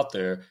go out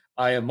there,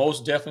 I am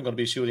most definitely going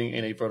to be shooting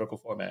in a vertical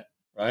format,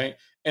 right?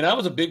 And I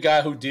was a big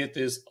guy who did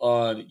this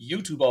on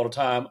YouTube all the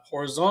time,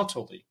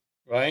 horizontally,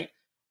 right?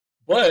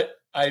 But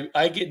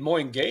I get more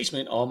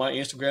engagement on my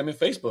Instagram and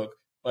Facebook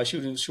by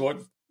shooting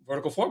short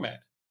vertical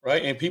format,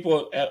 right? And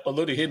people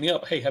literally hit me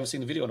up, hey, haven't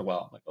seen the video in a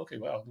while. I'm like, okay,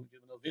 wow, let me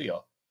give another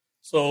video.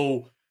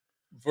 So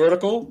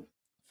vertical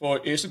for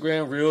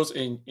Instagram, Reels,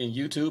 and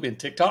YouTube and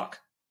TikTok.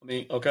 I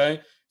mean,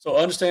 okay. So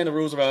understand the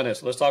rules around this.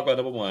 So let's talk about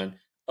number one.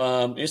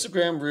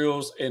 Instagram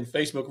Reels and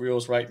Facebook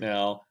Reels right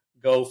now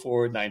go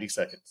for 90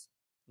 seconds.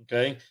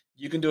 Okay.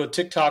 You can do a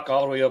TikTok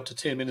all the way up to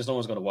 10 minutes. No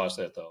one's going to watch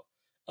that though.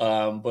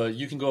 But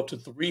you can go up to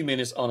 3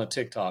 minutes on a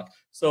TikTok.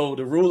 So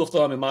the rule of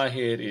thumb in my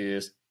head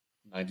is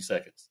 90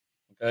 seconds.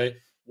 Okay.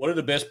 What are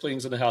the best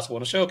things in the house I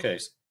want to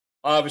showcase?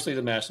 Obviously,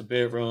 the master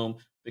bedroom,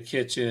 the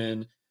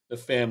kitchen, the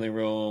family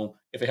room,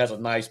 if it has a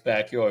nice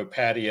backyard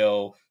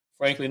patio.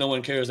 Frankly, no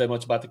one cares that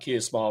much about the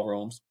kids' small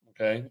rooms.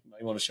 Okay.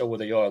 You want to show where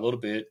they are a little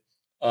bit.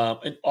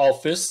 An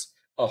office,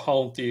 a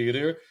home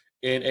theater,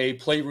 and a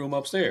playroom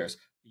upstairs.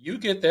 You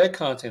get that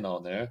content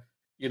on there,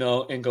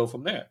 and go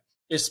from there.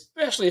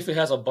 Especially if it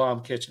has a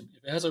bomb kitchen.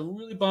 If it has a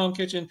really bomb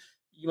kitchen,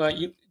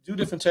 you do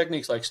different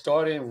techniques like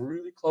start in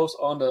really close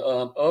on the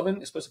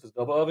oven, especially if it's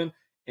double oven,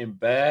 and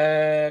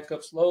back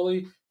up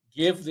slowly.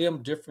 Give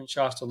them different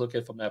shots to look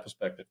at from that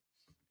perspective.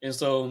 And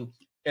so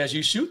as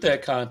you shoot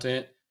that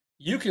content,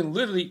 you can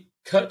literally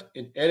cut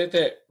and edit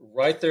that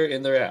right there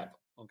in their app.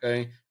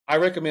 Okay. I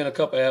recommend a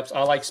couple apps.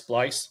 I like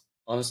Splice,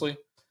 honestly.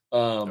 I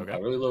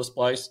Okay. really love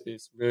Splice.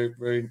 It's very,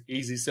 very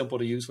easy, simple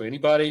to use for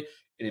anybody.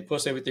 And it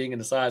puts everything in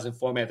the size and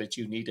format that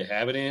you need to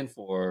have it in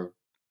for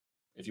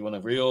if you want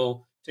a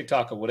real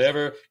TikTok or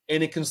whatever.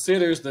 And it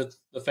considers the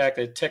fact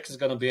that text is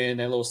going to be in,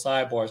 that little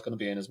sidebar is going to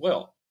be in as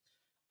well.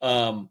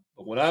 But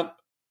when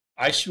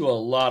I shoot a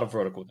lot of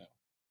vertical now.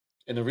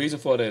 And the reason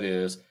for that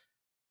is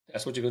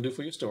that's what you're going to do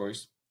for your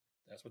stories.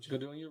 That's what you're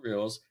going to do on your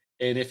reels.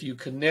 And if you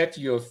connect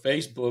your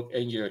Facebook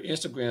and your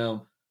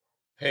Instagram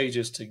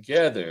pages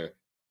together,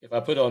 if I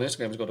put it on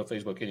Instagram, it's going to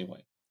Facebook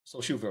anyway. So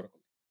shoot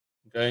vertically.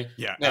 Okay.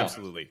 Yeah, Now,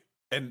 absolutely.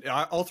 And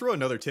I'll throw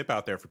another tip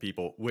out there for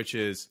people, which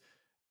is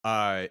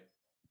uh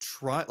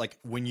try, like,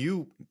 when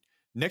you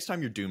next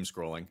time you're doom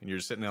scrolling and you're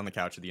just sitting on the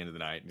couch at the end of the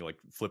night and you're like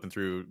flipping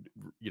through,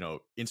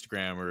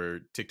 Instagram or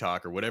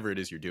TikTok or whatever it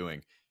is you're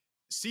doing,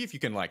 see if you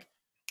can like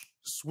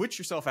switch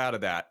yourself out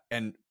of that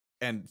and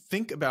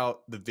think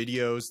about the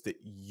videos that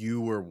you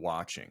were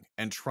watching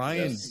and try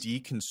and yes,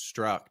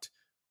 deconstruct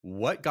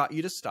what got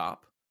you to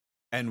stop,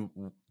 and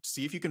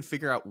see if you can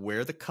figure out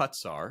where the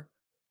cuts are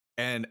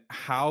and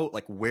how,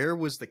 like, where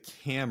was the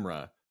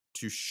camera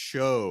to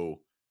show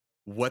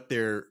what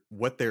they're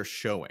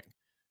showing,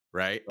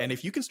 right? And right.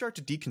 if you can start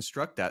to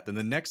deconstruct that, then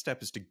the next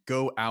step is to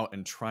go out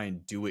and try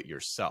and do it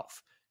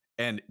yourself.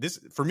 And this,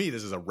 for me,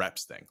 this is a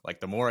reps thing. Like,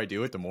 the more I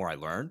do it, the more I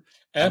learn.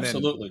 And then,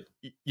 Absolutely.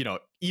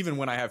 even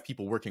when I have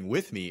people working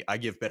with me, I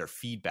give better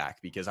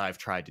feedback because I've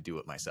tried to do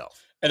it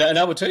myself. And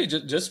I would tell you,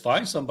 just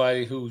find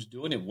somebody who's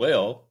doing it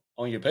well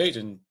on your page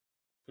and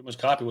pretty much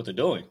copy what they're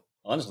doing.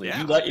 Honestly,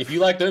 Yeah. if you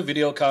like their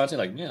video content,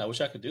 like man, I wish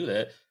I could do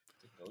that.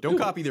 Go Don't do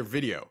it. copy their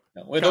video.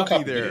 No, well, don't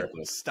Copy copy video, their but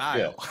yeah,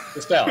 style.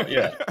 the style.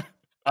 Yeah,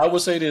 I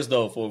would say this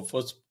though for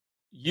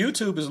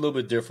YouTube is a little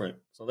bit different.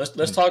 So let's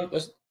Mhm. talk.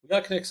 We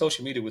got to connect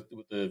social media with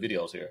the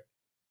videos here.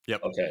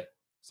 Yep. Okay,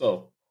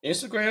 so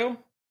Instagram,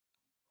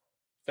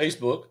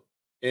 Facebook,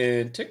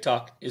 and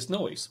TikTok is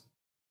noise,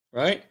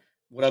 right?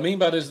 What I mean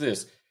by this is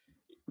this: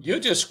 you're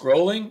just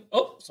scrolling.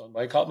 Oh,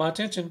 somebody caught my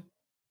attention,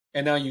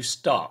 and now you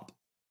stop.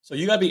 So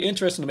you got to be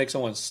interesting to make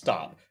someone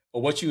stop.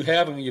 But what you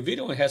have in your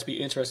video, it has to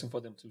be interesting for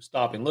them to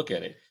stop and look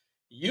at it.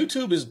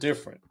 YouTube is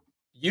different.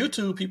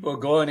 YouTube, people are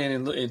going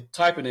in and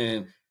typing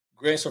in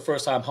grants for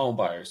first time home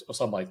buyers or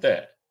something like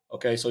that.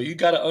 Okay, so you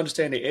got to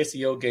understand the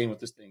SEO game with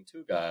this thing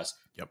too, guys.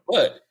 Yep.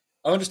 But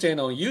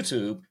understand on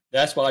YouTube,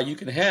 that's why you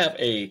can have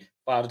a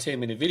 5 to 10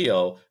 minute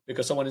video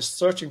because someone is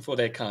searching for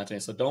that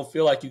content. So don't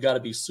feel like you got to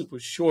be super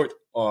short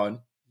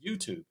on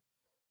YouTube.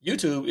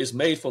 YouTube is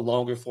made for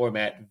longer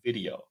format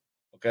video.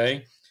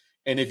 Okay.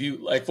 And if you,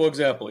 like, for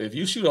example, if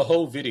you shoot a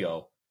whole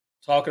video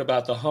talking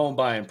about the home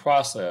buying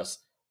process,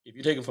 if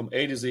you take it from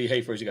A to Z, hey,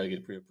 first you got to get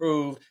it pre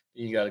approved.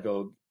 Then you got to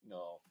go,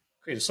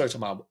 create a search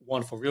on my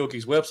Wonderful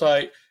Realty's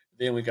website.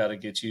 Then we got to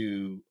get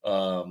you,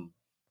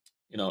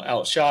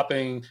 out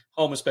shopping,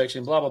 home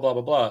inspection, blah, blah, blah,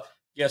 blah, blah.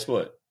 Guess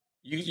what?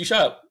 You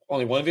shot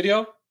only one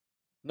video?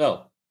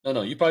 No.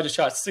 You probably just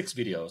shot 6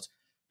 videos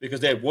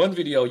because that one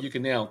video, you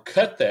can now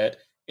cut that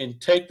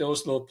and take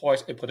those little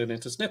parts and put it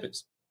into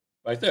snippets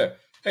right there.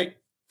 Hey,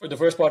 for the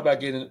first part about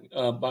getting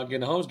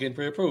the homes, getting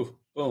pre-approved.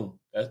 Boom.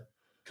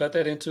 Cut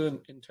that into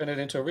and turn it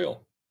into a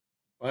reel,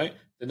 right?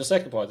 Then the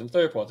second part, then the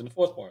third part, then the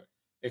fourth part,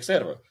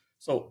 etc.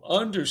 So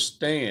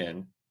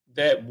understand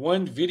that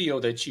one video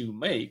that you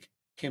make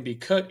can be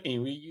cut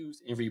and reused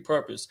and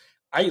repurposed.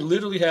 I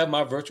literally have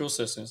my virtual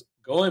assistants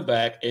going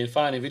back and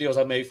finding videos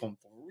I made from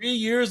 3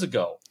 years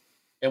ago,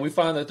 and we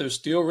find that they're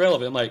still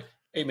relevant. I'm like,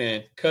 hey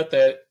man, cut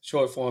that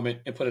short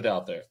format and put it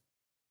out there.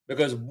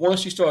 Because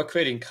once you start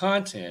creating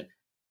content,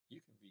 you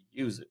can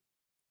reuse it,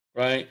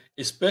 right?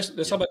 Especially,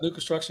 let's talk about new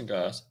construction,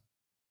 guys.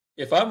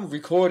 If I'm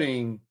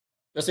recording,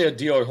 let's say a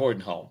D.R.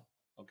 Horton home,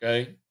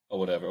 okay, or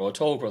whatever, or a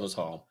Toll Brothers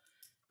home,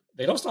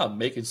 they don't stop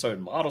making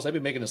certain models. They've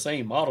been making the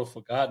same model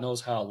for God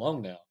knows how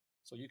long now.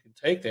 So you can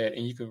take that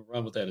and you can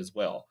run with that as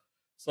well.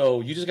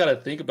 So you just got to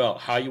think about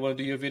how you want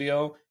to do your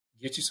video,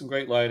 get you some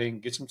great lighting,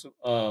 get some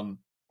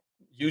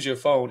use your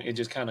phone and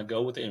just kind of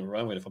go with it and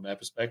run with it from that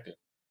perspective.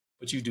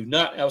 But you do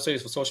not, I would say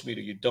this for social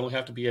media, you don't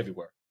have to be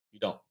everywhere. You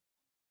don't.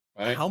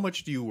 Right? How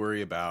much do you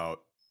worry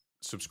about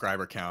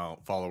subscriber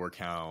count, follower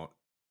count,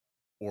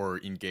 or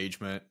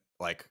engagement?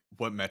 Like,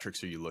 what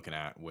metrics are you looking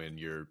at when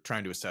you're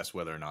trying to assess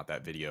whether or not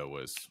that video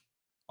was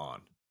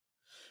on?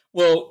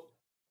 Well,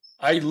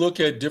 I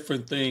look at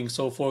different things.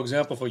 So, for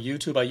example, for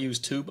YouTube, I use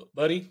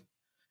TubeBuddy,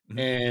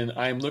 and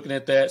I'm looking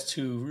at that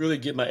to really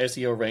get my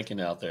SEO ranking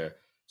out there.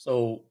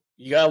 So,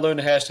 you got to learn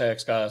the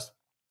hashtags, guys,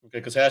 okay?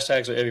 Because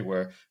hashtags are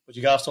everywhere. But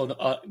you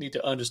also need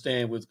to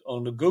understand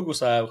on the Google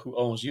side, who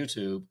owns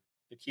YouTube,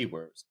 the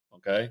keywords,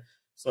 okay?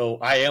 So,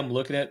 I am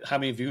looking at how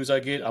many views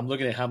I get. I'm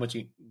looking at how much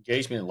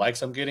engagement and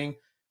likes I'm getting.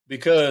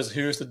 Because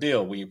here's the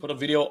deal. When you put a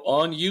video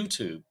on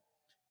YouTube,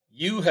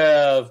 you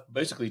have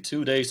basically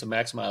 2 days to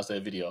maximize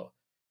that video.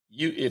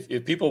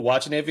 If people are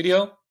watching that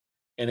video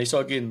and they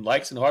start getting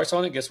likes and hearts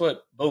on it, guess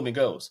what? Boom, it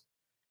goes.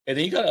 And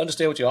then you got to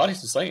understand what your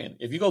audience is saying.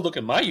 If you go look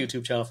at my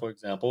YouTube channel, for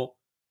example,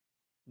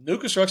 new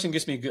construction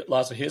gets me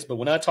lots of hits. But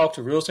when I talk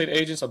to real estate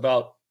agents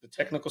about the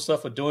technical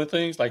stuff of doing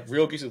things, like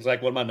Real Geeks is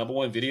like one of my number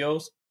one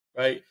videos,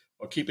 right?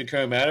 Or Keeping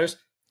Current Matters,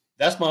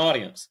 that's my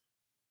audience.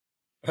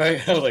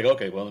 Right? I was like,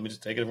 okay, well, let me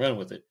just take it and run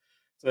with it.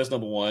 So that's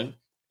number one.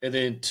 And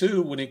then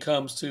two, when it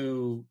comes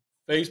to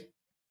Facebook,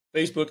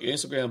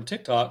 Instagram,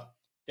 TikTok,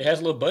 it has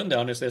a little button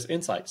down that says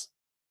Insights.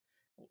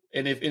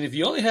 And if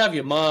you only have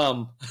your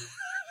mom,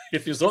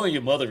 if it's only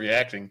your mother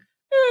reacting,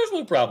 it's a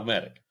little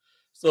problematic.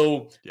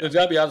 So there's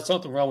got to be either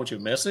something wrong with your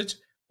message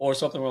or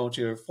something wrong with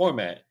your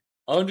format.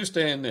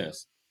 Understand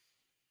this.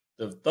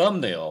 The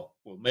thumbnail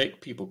will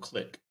make people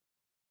click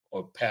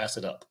or pass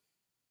it up.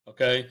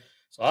 Okay?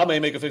 So I may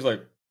make a fix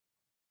like,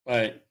 all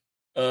right,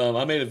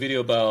 I made a video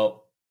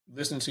about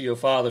listening to your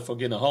father for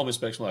getting a home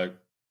inspection. Like,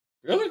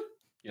 really?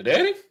 Your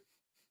daddy?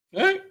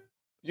 Right?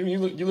 You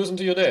listen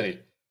to your daddy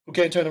who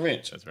can't turn a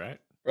wrench. That's right.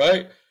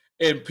 Right?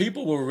 And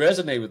people will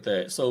resonate with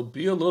that. So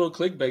be a little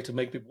clickbait to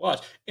make people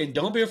watch. And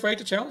don't be afraid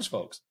to challenge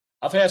folks.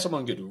 I've had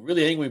someone get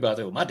really angry about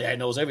that. Well, my dad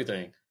knows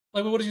everything.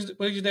 Like, well, what did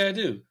your dad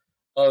do?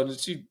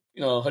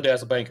 Her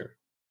dad's a banker.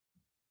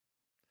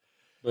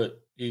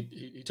 But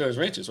he turns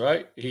wrenches,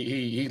 right?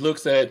 He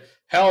looks at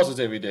houses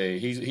every day.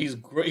 He's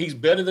great. He's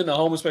better than the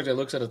home inspector that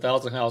looks at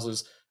 1,000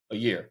 houses a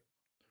year.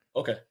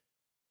 Okay.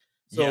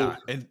 So, yeah,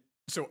 and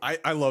so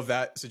I love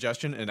that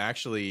suggestion. And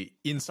actually,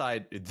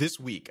 inside this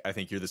week, I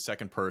think you're the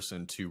second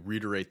person to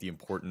reiterate the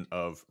importance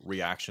of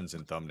reactions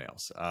and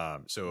thumbnails.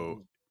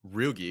 So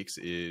Real Geeks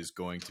is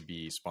going to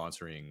be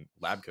sponsoring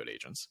Lab Coat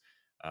Agents.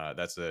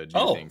 That's a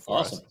new thing for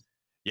us.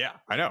 Yeah,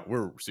 I know.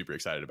 We're super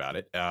excited about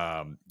it.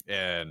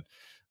 And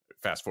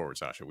fast forward,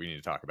 Sascha, we need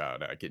to talk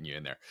about getting you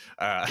in there.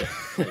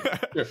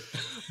 Sure.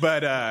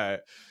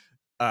 But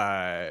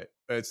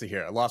let's see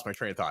here. I lost my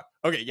train of thought.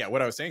 Okay, yeah,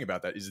 what I was saying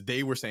about that is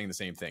they were saying the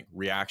same thing.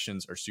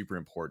 Reactions are super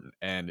important.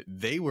 And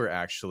they were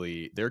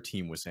actually, their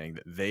team was saying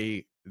that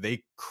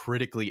they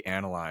critically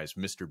analyze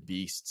Mr.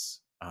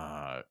 Beast's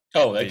videos.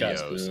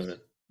 Guy's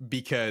good.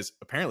 Because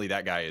apparently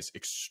that guy is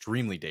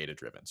extremely data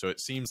driven. So it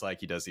seems like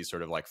he does these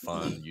sort of like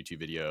fun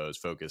YouTube videos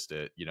focused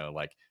at,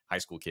 like high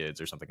school kids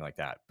or something like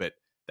that. But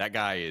that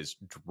guy is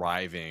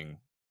driving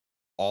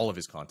all of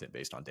his content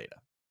based on data.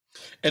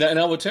 And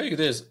I will tell you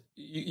this,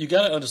 you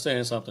got to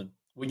understand something.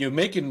 When you're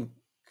making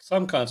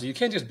some content, you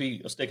can't just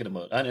be a stick in the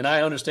mud. And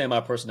I understand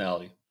my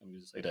personality. Let me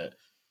just say that.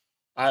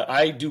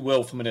 I do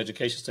well from an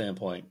education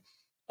standpoint.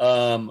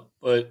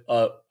 But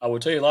I will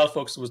tell you, a lot of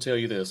folks will tell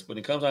you this. When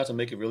it comes down to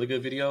making really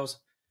good videos,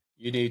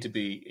 you need to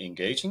be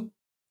engaging,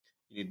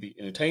 you need to be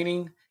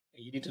entertaining,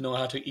 and you need to know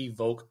how to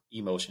evoke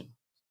emotion.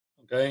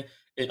 Okay?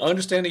 And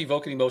understand the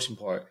evoking emotion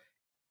part.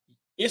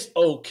 It's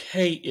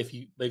okay if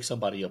you make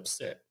somebody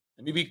upset.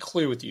 Let me be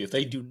clear with you. If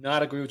they do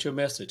not agree with your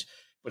message,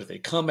 but if they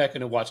come back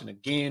and they're watching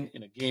again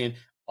and again,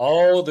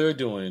 all they're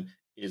doing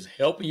is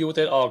helping you with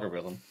that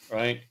algorithm,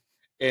 right?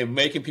 And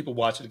making people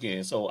watch it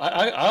again. So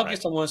I'll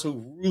get someone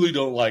who really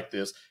don't like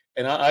this.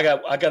 And I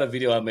got a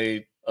video I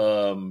made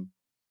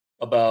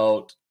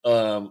about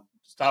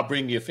stop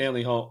bringing your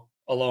family home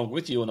along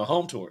with you on a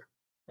home tour,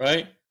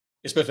 right?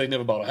 Especially if they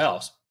never bought a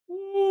house.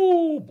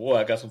 Ooh, boy,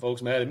 I got some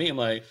folks mad at me. I'm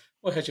like,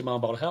 well, had your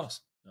mom bought a house?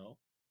 No.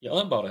 Your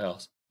aunt bought a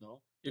house?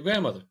 Your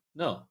grandmother?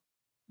 No.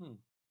 Hmm.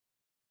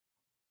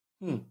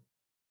 Hmm.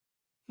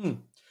 Hmm.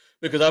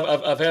 Because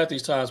I've had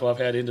these times where I've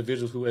had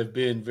individuals who have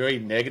been very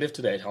negative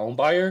to that home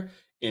buyer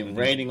and Hmm.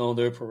 raining on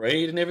their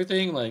parade and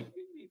everything. Like,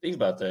 think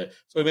about that.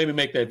 So it made me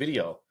make that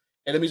video.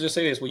 And let me just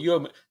say this: when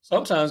you're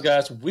sometimes,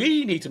 guys,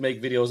 we need to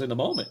make videos in the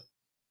moment.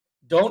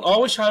 Don't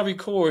always try to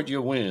record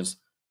your wins.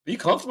 Be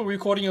comfortable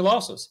recording your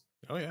losses.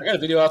 Oh yeah. I got a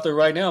video out there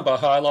right now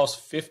about how I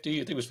lost I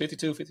think it was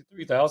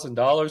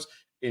 $53,000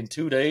 in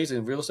 2 days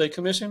in real estate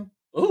commission.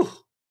 Ooh,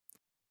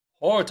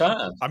 hard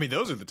times. I mean,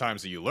 those are the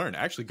times that you learn.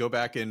 Actually, go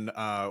back and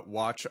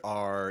watch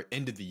our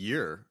end of the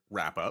year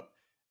wrap up.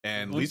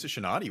 And Hmm. Lisa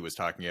Shinati was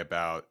talking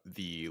about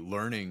the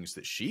learnings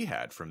that she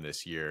had from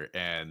this year,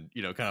 and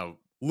kind of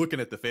looking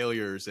at the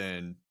failures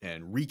and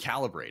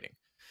recalibrating.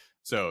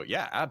 So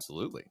yeah,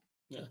 absolutely.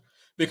 Yeah,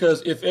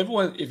 because if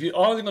you're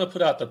only going to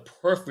put out the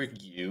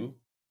perfect you,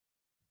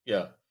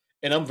 yeah.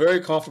 And I'm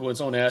very comfortable when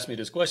someone asks me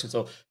this question.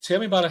 So tell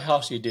me about a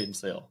house you didn't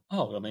sell.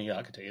 Oh, I mean, yeah,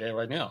 I can tell you that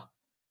right now.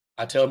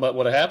 I tell them about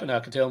what happened. I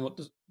can tell them what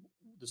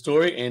the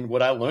story and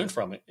what I learned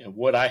from it and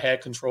what I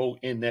had control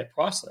in that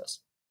process.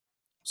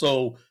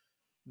 So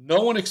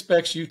no one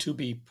expects you to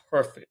be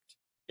perfect.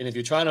 And if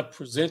you're trying to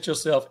present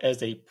yourself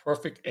as a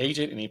perfect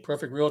agent and a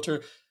perfect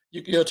realtor,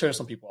 you'll turn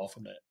some people off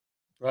from that,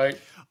 right?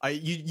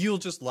 You'll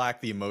just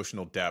lack the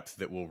emotional depth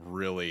that will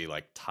really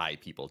like tie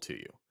people to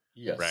you,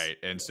 Yes. right?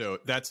 And Yes. so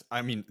that's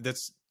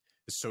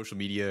social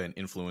media and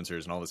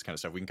influencers and all this kind of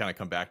stuff. We can kind of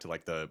come back to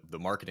like the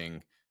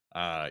marketing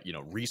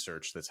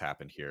research that's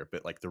happened here,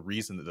 but like the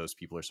reason that those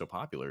people are so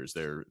popular is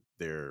they're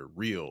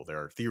real,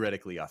 they're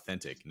theoretically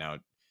authentic. Now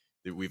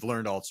we've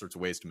learned all sorts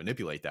of ways to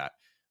manipulate that,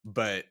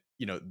 but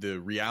the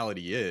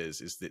reality is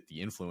that the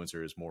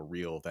influencer is more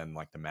real than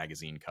like the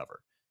magazine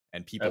cover,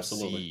 and people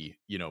Absolutely.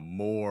 see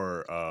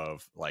more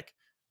of like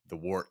the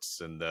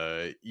warts and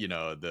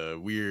the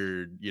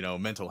weird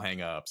mental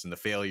hangups and the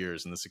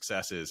failures and the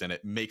successes, and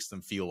it makes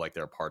them feel like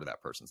they're a part of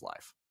that person's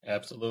life.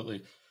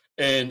 Absolutely.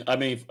 And I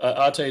mean,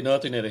 I'll tell you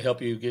another thing that'll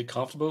help you get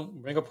comfortable.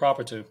 Bring a prop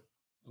or two,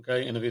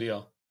 okay, in the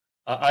video.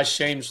 I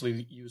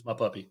shamelessly use my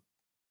puppy.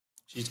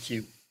 She's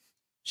cute.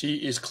 She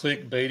is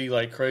clickbaity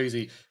like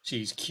crazy.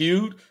 She's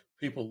cute.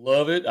 People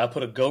love it. I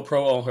put a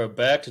GoPro on her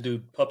back to do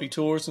puppy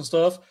tours and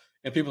stuff.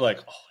 And people are like,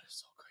 oh,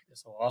 that's so great.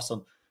 That's so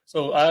awesome.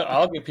 So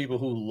I'll get people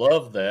who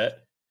love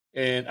that.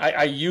 And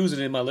I use it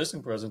in my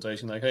listing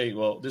presentation. Like, hey,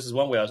 well, this is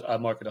one way I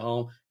market a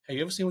home. Hey,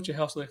 you ever seen what your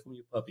house looks like from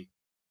your puppy?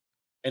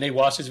 And they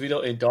watch this video,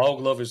 and dog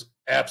lovers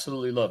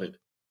absolutely love it.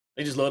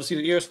 They just love to see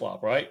the ear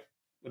swap, right?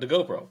 With the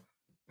GoPro.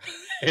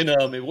 And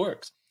it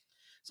works.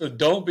 So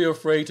don't be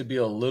afraid to be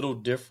a little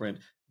different.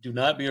 Do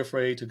not be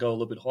afraid to go a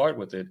little bit hard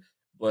with it.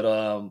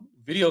 But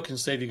video can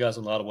save you guys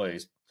in a lot of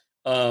ways.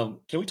 Can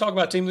we talk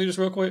about team leaders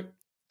real quick?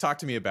 Talk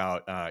to me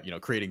about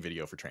creating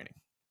video for training.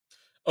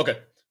 Okay.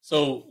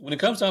 So when it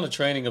comes down to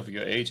training of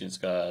your agents,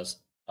 guys,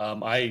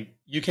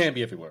 you can't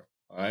be everywhere,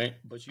 all right?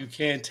 But you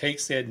can take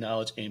said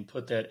knowledge and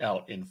put that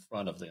out in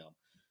front of them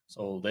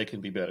so they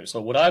can be better.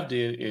 So what I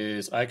did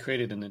is I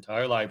created an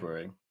entire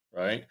library,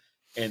 right?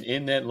 And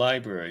in that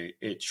library,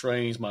 it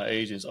trains my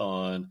agents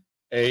on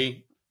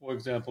for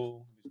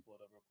example, let me just pull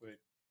it up real quick,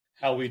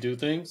 how we do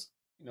things,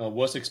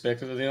 what's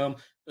expected of them.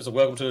 There's a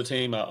welcome to the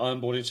team, my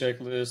onboarding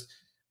checklist.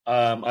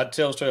 I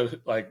tell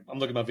straight, like I'm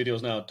looking at my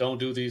videos now, don't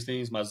do these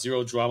things, my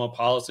zero drama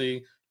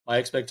policy, my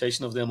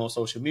expectation of them on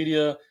social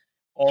media,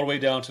 all the way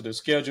down to the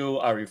schedule,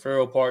 our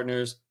referral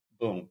partners,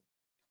 boom.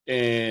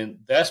 And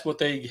that's what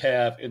they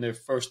have in their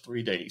first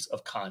 3 days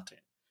of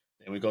content.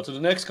 Then we go to the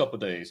next couple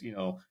of days.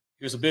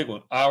 Here's a big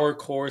one: our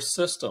core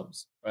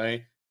systems,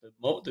 right?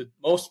 The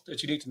most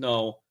that you need to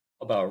know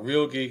about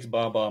Real Geeks,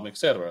 Bomb,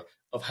 etc.,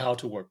 of how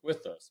to work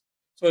with us.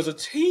 So as a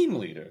team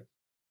leader,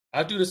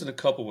 I do this in a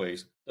couple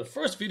ways. The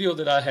first video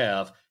that I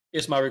have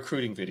is my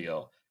recruiting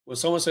video. When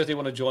someone says they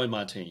want to join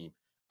my team,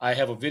 I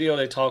have a video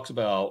that talks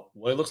about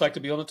what it looks like to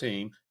be on the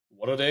team,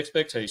 what are the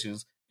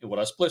expectations, and what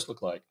our splits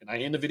look like. And I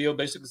end the video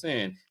basically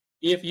saying,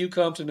 if you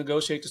come to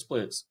negotiate the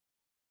splits,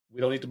 we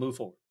don't need to move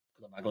forward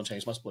because I'm not going to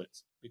change my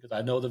splits because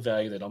I know the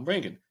value that I'm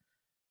bringing.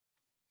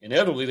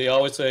 Inevitably, they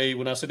always say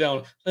when I sit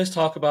down, let's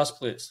talk about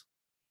splits.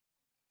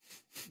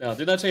 Now,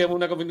 didn't I tell you we're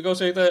not going to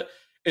negotiate that?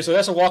 And so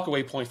that's a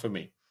walkaway point for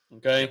me,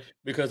 okay? Yep.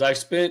 Because I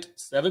spent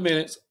 7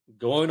 minutes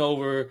going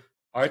over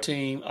our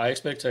team, our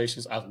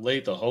expectations. I've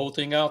laid the whole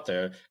thing out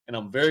there, and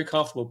I'm very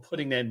comfortable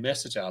putting that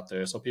message out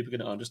there so people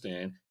can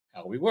understand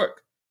how we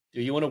work.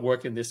 Do you want to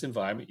work in this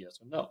environment? Yes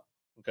or no?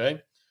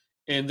 Okay.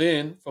 And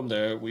then from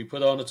there, we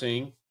put on the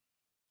team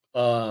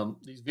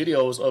these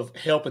videos of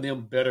helping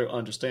them better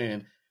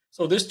understand.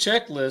 So this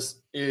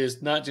checklist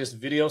is not just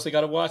videos they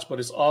got to watch, but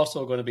it's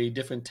also going to be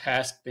different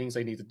task things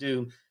they need to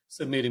do.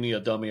 Submitting me a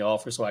dummy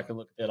offer so I can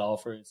look at that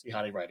offer and see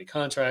how they write the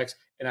contracts,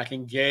 and I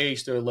can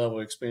gauge their level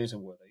of experience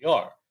and where they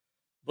are.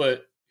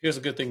 But here's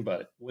a good thing about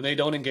it: when they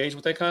don't engage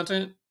with that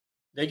content,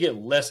 they get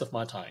less of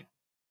my time.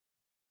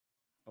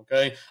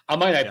 Okay, I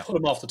might not Yeah. put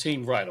them off the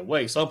team right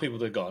away. Some people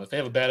they're gone. If they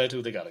have a bad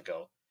attitude, they got to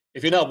go.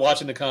 If you're not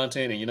watching the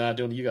content and you're not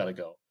doing it, you got to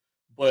go.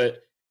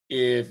 But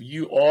if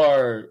you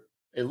are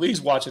at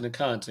least watching the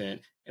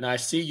content and I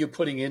see you're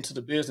putting into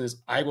the business,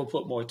 I will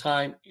put more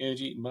time,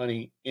 energy,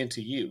 money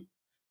into you.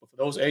 But for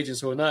those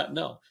agents who are not,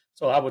 no.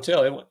 So I would tell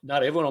everyone,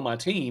 not everyone on my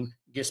team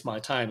gets my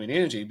time and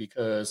energy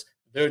because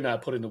they're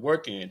not putting the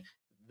work in.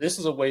 This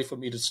is a way for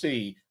me to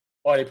see,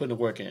 are they putting the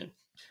work in?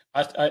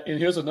 And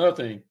here's another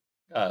thing,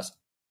 guys.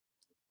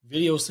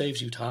 Video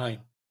saves you time.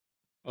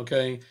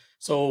 Okay.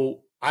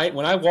 So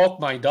when I walk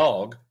my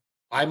dog,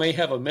 I may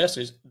have a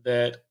message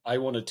that I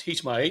want to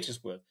teach my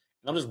agents with.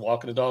 And I'm just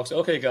walking the dog. Say,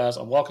 okay, guys,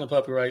 I'm walking the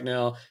puppy right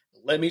now.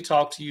 Let me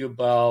talk to you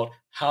about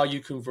how you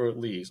convert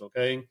leads.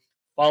 Okay.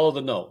 Follow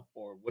the no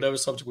or whatever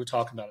subject we're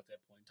talking about at that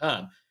point in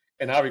time.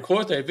 And I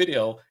record that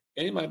video,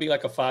 and it might be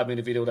like a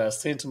 5-minute video that I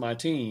send to my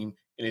team,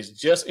 and it's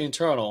just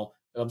internal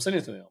that I'm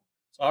sending to them.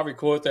 So I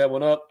record that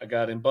one up. I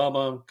got it in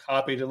BumBum,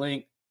 copy the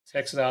link,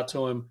 text it out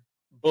to him,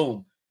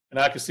 boom. And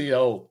I can see,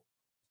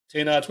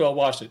 10 out of 12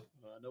 watched it.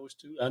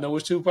 I know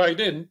which two probably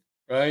didn't,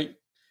 right?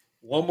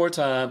 One more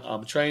time,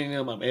 I'm training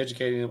them, I'm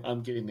educating them,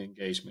 I'm getting the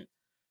engagement.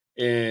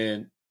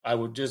 And I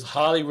would just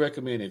highly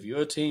recommend, if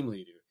you're a team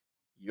leader,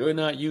 you're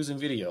not using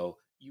video,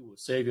 you will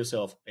save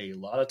yourself a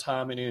lot of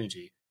time and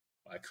energy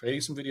by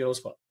creating some videos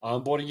for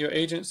onboarding your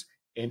agents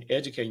and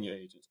educating your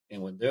agents.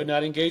 And when they're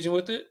not engaging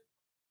with it,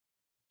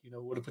 you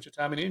know where to put your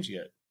time and energy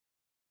at.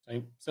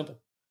 Same, simple.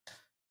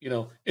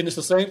 And it's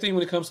the same thing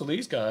when it comes to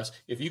leads, guys.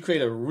 If you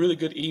create a really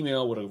good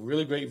email with a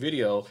really great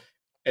video,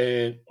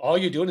 and all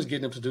you're doing is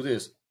getting them to do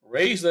this,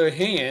 raise their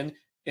hand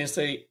and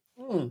say,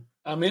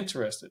 I'm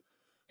interested.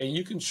 And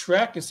you can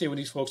track and see when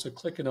these folks are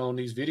clicking on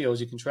these videos.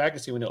 You can track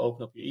and see when they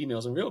open up your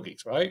emails in Real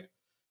Geeks, right?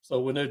 So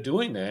when they're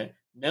doing that,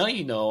 now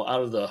you know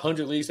out of the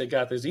 100 leads that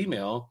got this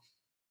email,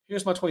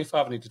 here's my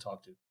 25 I need to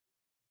talk to.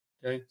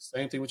 Okay,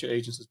 same thing with your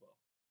agents as well.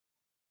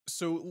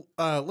 So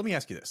let me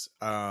ask you this.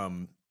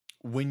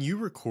 When you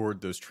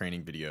record those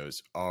training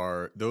videos,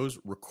 are those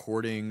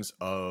recordings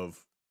of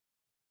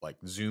like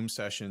Zoom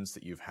sessions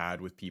that you've had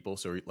with people?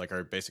 So like,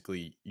 are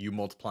basically you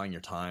multiplying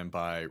your time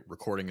by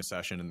recording a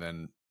session and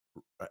then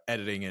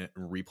editing it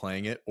and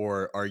replaying it?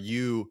 Or are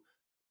you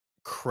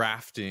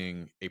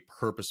crafting a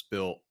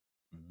purpose-built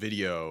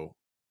video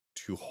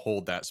to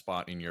hold that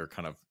spot in your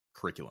kind of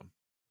curriculum?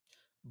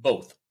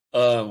 Both.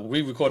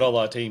 We record all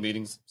our team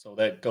meetings, so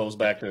that goes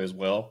back there as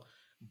well.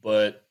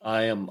 But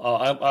I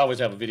always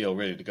have a video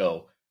ready to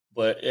go.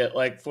 But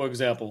like, for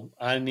example,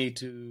 I need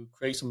to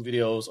create some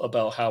videos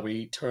about how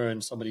we turn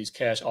some of these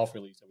cash offer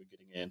leads that we're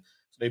getting in,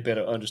 so they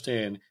better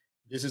understand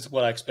this is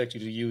what I expect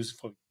you to use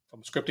from a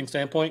scripting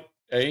standpoint.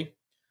 Here's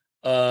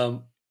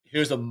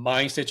the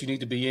mindset you need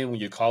to be in when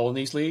you're calling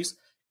these leads,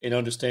 and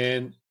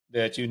understand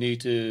that you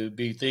need to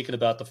be thinking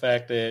about the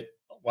fact that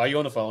while you're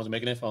on the phone and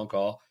making that phone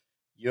call,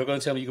 you're going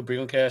to tell me you can bring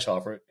on cash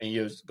offer, and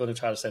you're going to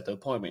try to set the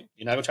appointment.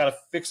 You're not going to try to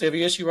fix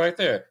every issue right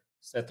there.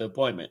 Set the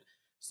appointment.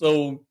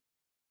 So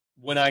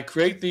when I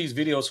create these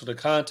videos for the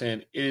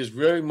content, it is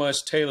very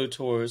much tailored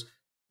towards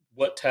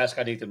what task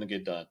I need them to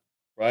get done,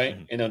 right?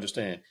 Mm-hmm. And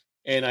understand.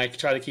 And I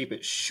try to keep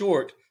it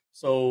short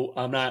so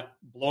I'm not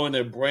blowing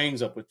their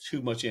brains up with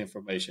too much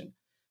information.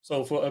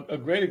 So for a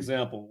great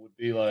example would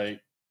be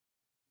like,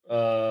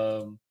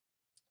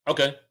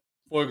 okay,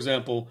 for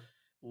example,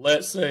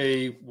 let's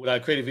say when I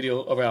create a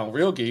video around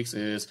Real Geeks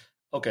is,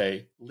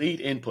 okay,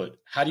 lead input.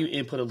 How do you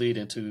input a lead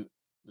into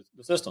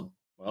the system?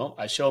 Well,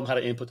 I show them how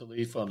to input the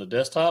lead from the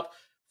desktop,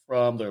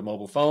 from their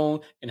mobile phone,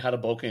 and how to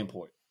bulk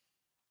import.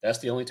 That's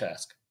the only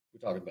task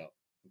we're talking about,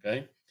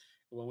 okay?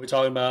 When we're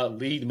talking about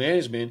lead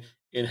management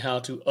and how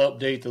to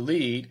update the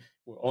lead,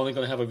 we're only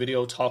going to have a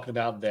video talking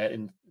about that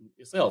in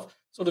itself.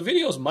 So the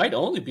videos might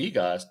only be,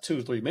 guys, 2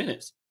 to 3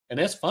 minutes, and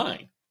that's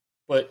fine.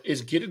 But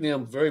it's getting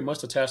them very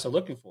much the task they're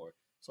looking for.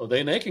 So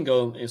then they can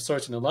go and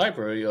search in the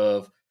library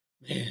of,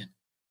 man,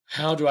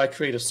 how do I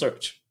create a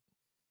search?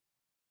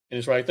 And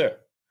it's right there.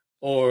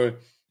 Or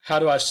how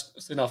do I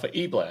send off an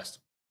e-blast?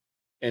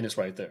 And it's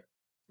right there,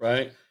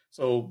 right?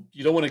 So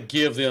you don't want to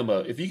give them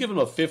if you give them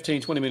a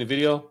 15, 20-minute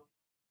video,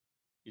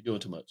 you're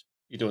doing too much.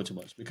 You're doing too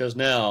much because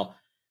now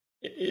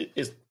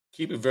it's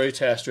keep it very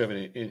task-driven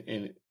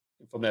in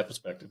from that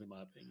perspective, in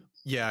my opinion.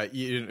 Yeah,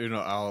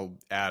 I'll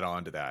add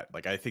on to that.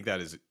 Like, I think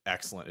that is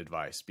excellent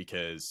advice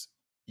because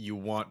you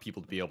want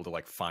people to be able to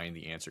like find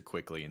the answer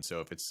quickly. And so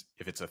if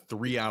it's a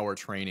 3-hour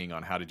training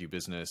on how to do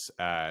business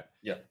at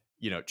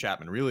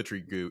Chatman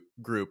Realty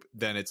Group,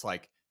 then it's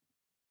like,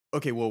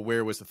 okay, well,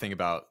 where was the thing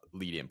about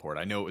lead import?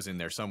 I know it was in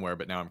there somewhere,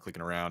 but now I'm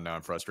clicking around. Now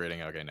I'm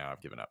frustrating. Okay, now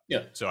I've given up.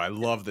 Yeah. So I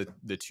love the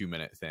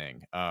 2-minute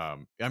thing. I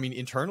mean,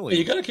 internally,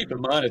 you got to keep in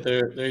mind that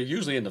they're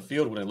usually in the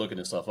field when they're looking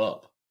this stuff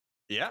up.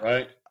 Yeah.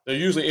 Right. They're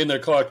usually in their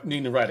car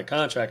needing to write a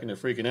contract, and they're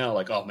freaking out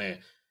like, oh man,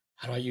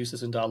 how do I use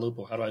this in Loop,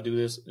 or how do I do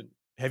this?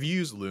 Have you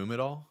used Loom at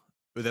all?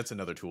 But that's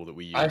another tool that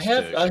we use. I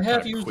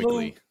have used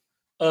quickly.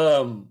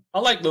 Loom. I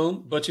like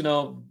Loom, but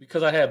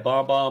because I had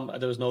BombBomb,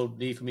 there was no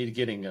need for me to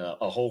getting a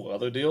whole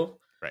other deal.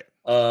 Right.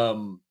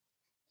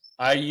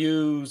 I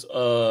use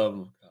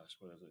what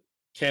is it?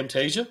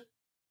 Camtasia.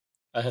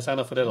 I had signed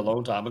up for that a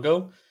long time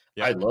ago.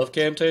 Yep. I love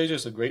Camtasia.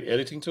 It's a great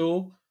editing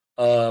tool.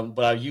 But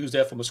I use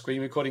that from a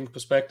screen recording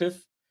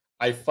perspective.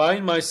 I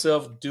find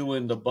myself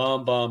doing the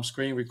bomb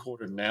screen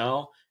recorder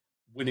now.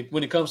 When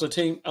it comes to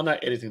team, I'm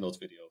not editing those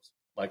videos.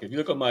 Like if you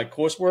look at my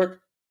coursework,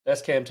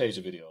 that's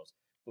Camtasia videos.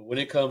 But when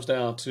it comes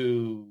down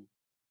to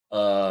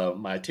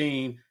my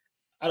team,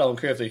 I don't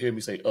care if they hear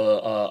me say,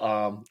 hold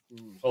on,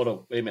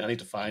 wait a minute, I need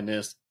to find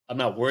this. I'm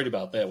not worried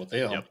about that with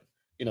them. Yep.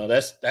 You know,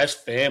 that's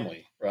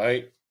family,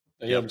 right?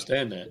 They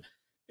understand that.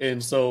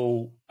 And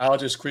so I'll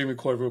just screen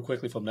record real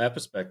quickly from that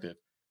perspective.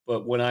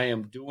 But when I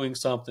am doing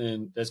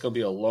something that's going to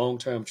be a long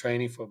term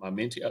training for my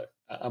mentee,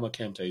 I'm a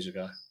Camtasia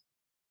guy.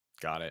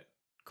 Got it.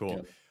 Cool.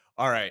 Yep.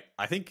 All right.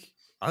 I think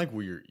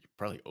we're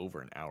probably over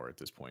an hour at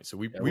this point. So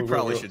we Yeah,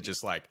 probably should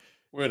just like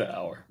we're at an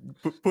hour.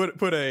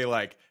 Put a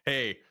like,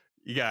 hey,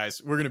 you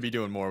guys, we're going to be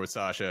doing more with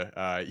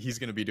Sascha. He's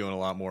going to be doing a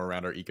lot more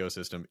around our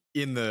ecosystem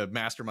in the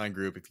mastermind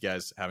group. If you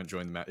guys haven't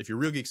joined if you're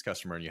a Real Geeks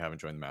customer and you haven't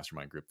joined the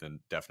mastermind group, then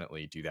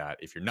definitely do that.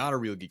 If you're not a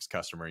Real Geeks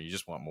customer and you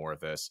just want more of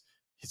this,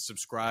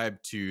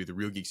 subscribe to the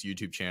Real Geeks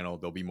YouTube channel.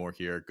 There'll be more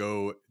here.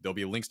 There'll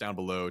be links down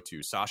below to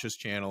Sascha's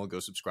channel. Go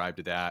subscribe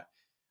to that.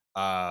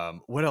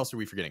 What else are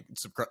we forgetting?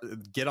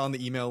 Get on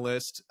the email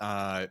list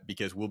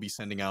because we'll be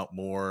sending out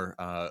more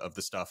of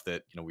the stuff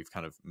that we've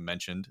kind of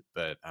mentioned,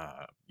 but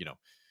I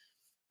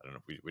don't know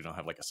if we don't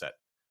have like a set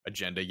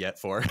agenda yet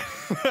for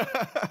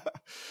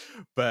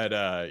but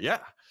yeah.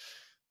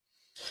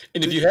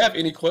 And if you have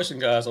any question,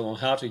 guys, on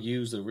how to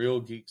use the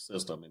Real Geek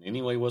system in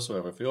any way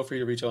whatsoever, feel free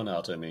to reach on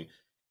out to me.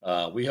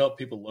 We help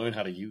people learn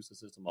how to use the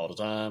system all the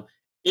time.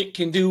 It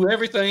can do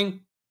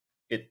everything.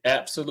 It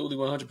absolutely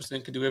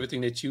 100% can do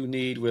everything that you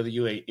need, whether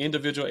you're an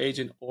individual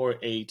agent or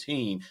a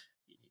team.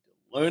 You need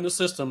to learn the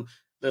system.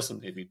 Listen,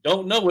 if you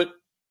don't know it,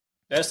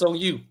 that's on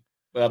you.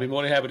 But I'll be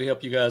more than happy to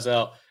help you guys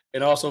out.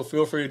 And also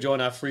feel free to join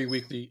our free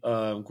weekly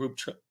group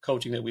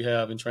coaching that we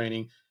have in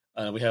training.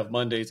 We have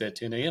Mondays at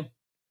 10 a.m.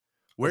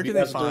 Where can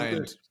they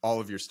find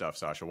all of your stuff,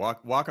 Sascha?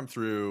 Walk them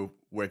through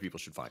where people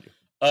should find you.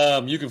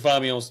 You can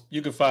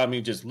find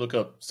me, just look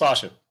up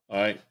Sascha. All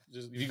right.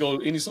 Just, if you go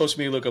any social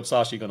media, look up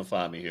Sascha, you're going to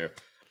find me here.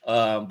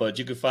 But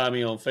you can find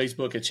me on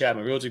Facebook at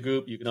Chatman Realty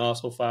Group. You can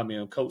also find me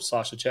on Coach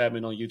Sascha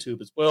Chatman on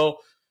YouTube as well.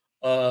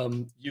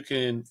 You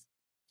can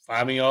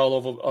find me all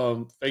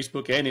over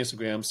Facebook and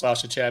Instagram,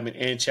 Sascha Chatman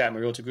and Chatman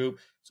Realty Group.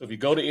 So if you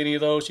go to any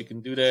of those, you can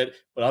do that.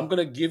 But I'm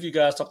going to give you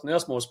guys something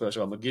else more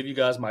special. I'm going to give you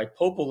guys my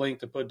POPA link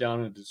to put down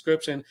in the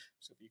description.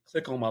 So if you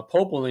click on my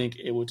POPA link,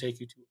 it will take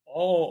you to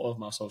all of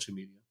my social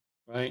media,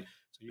 right?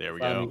 So you there can we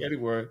find go. me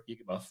everywhere. You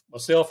get my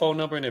cell phone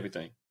number and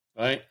everything,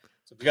 right?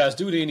 So if you guys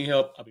do need any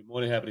help, I'll be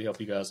more than happy to help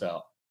you guys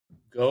out.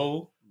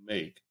 Go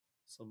make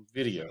some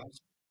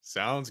videos.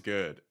 Sounds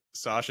good.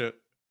 Sascha,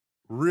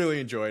 really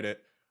enjoyed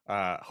it.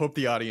 Hope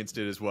the audience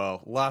did as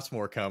well. Lots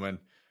more coming.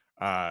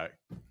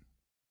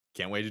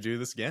 Can't wait to do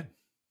this again.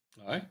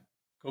 All right.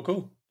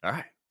 Cool. All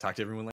right. Talk to everyone later.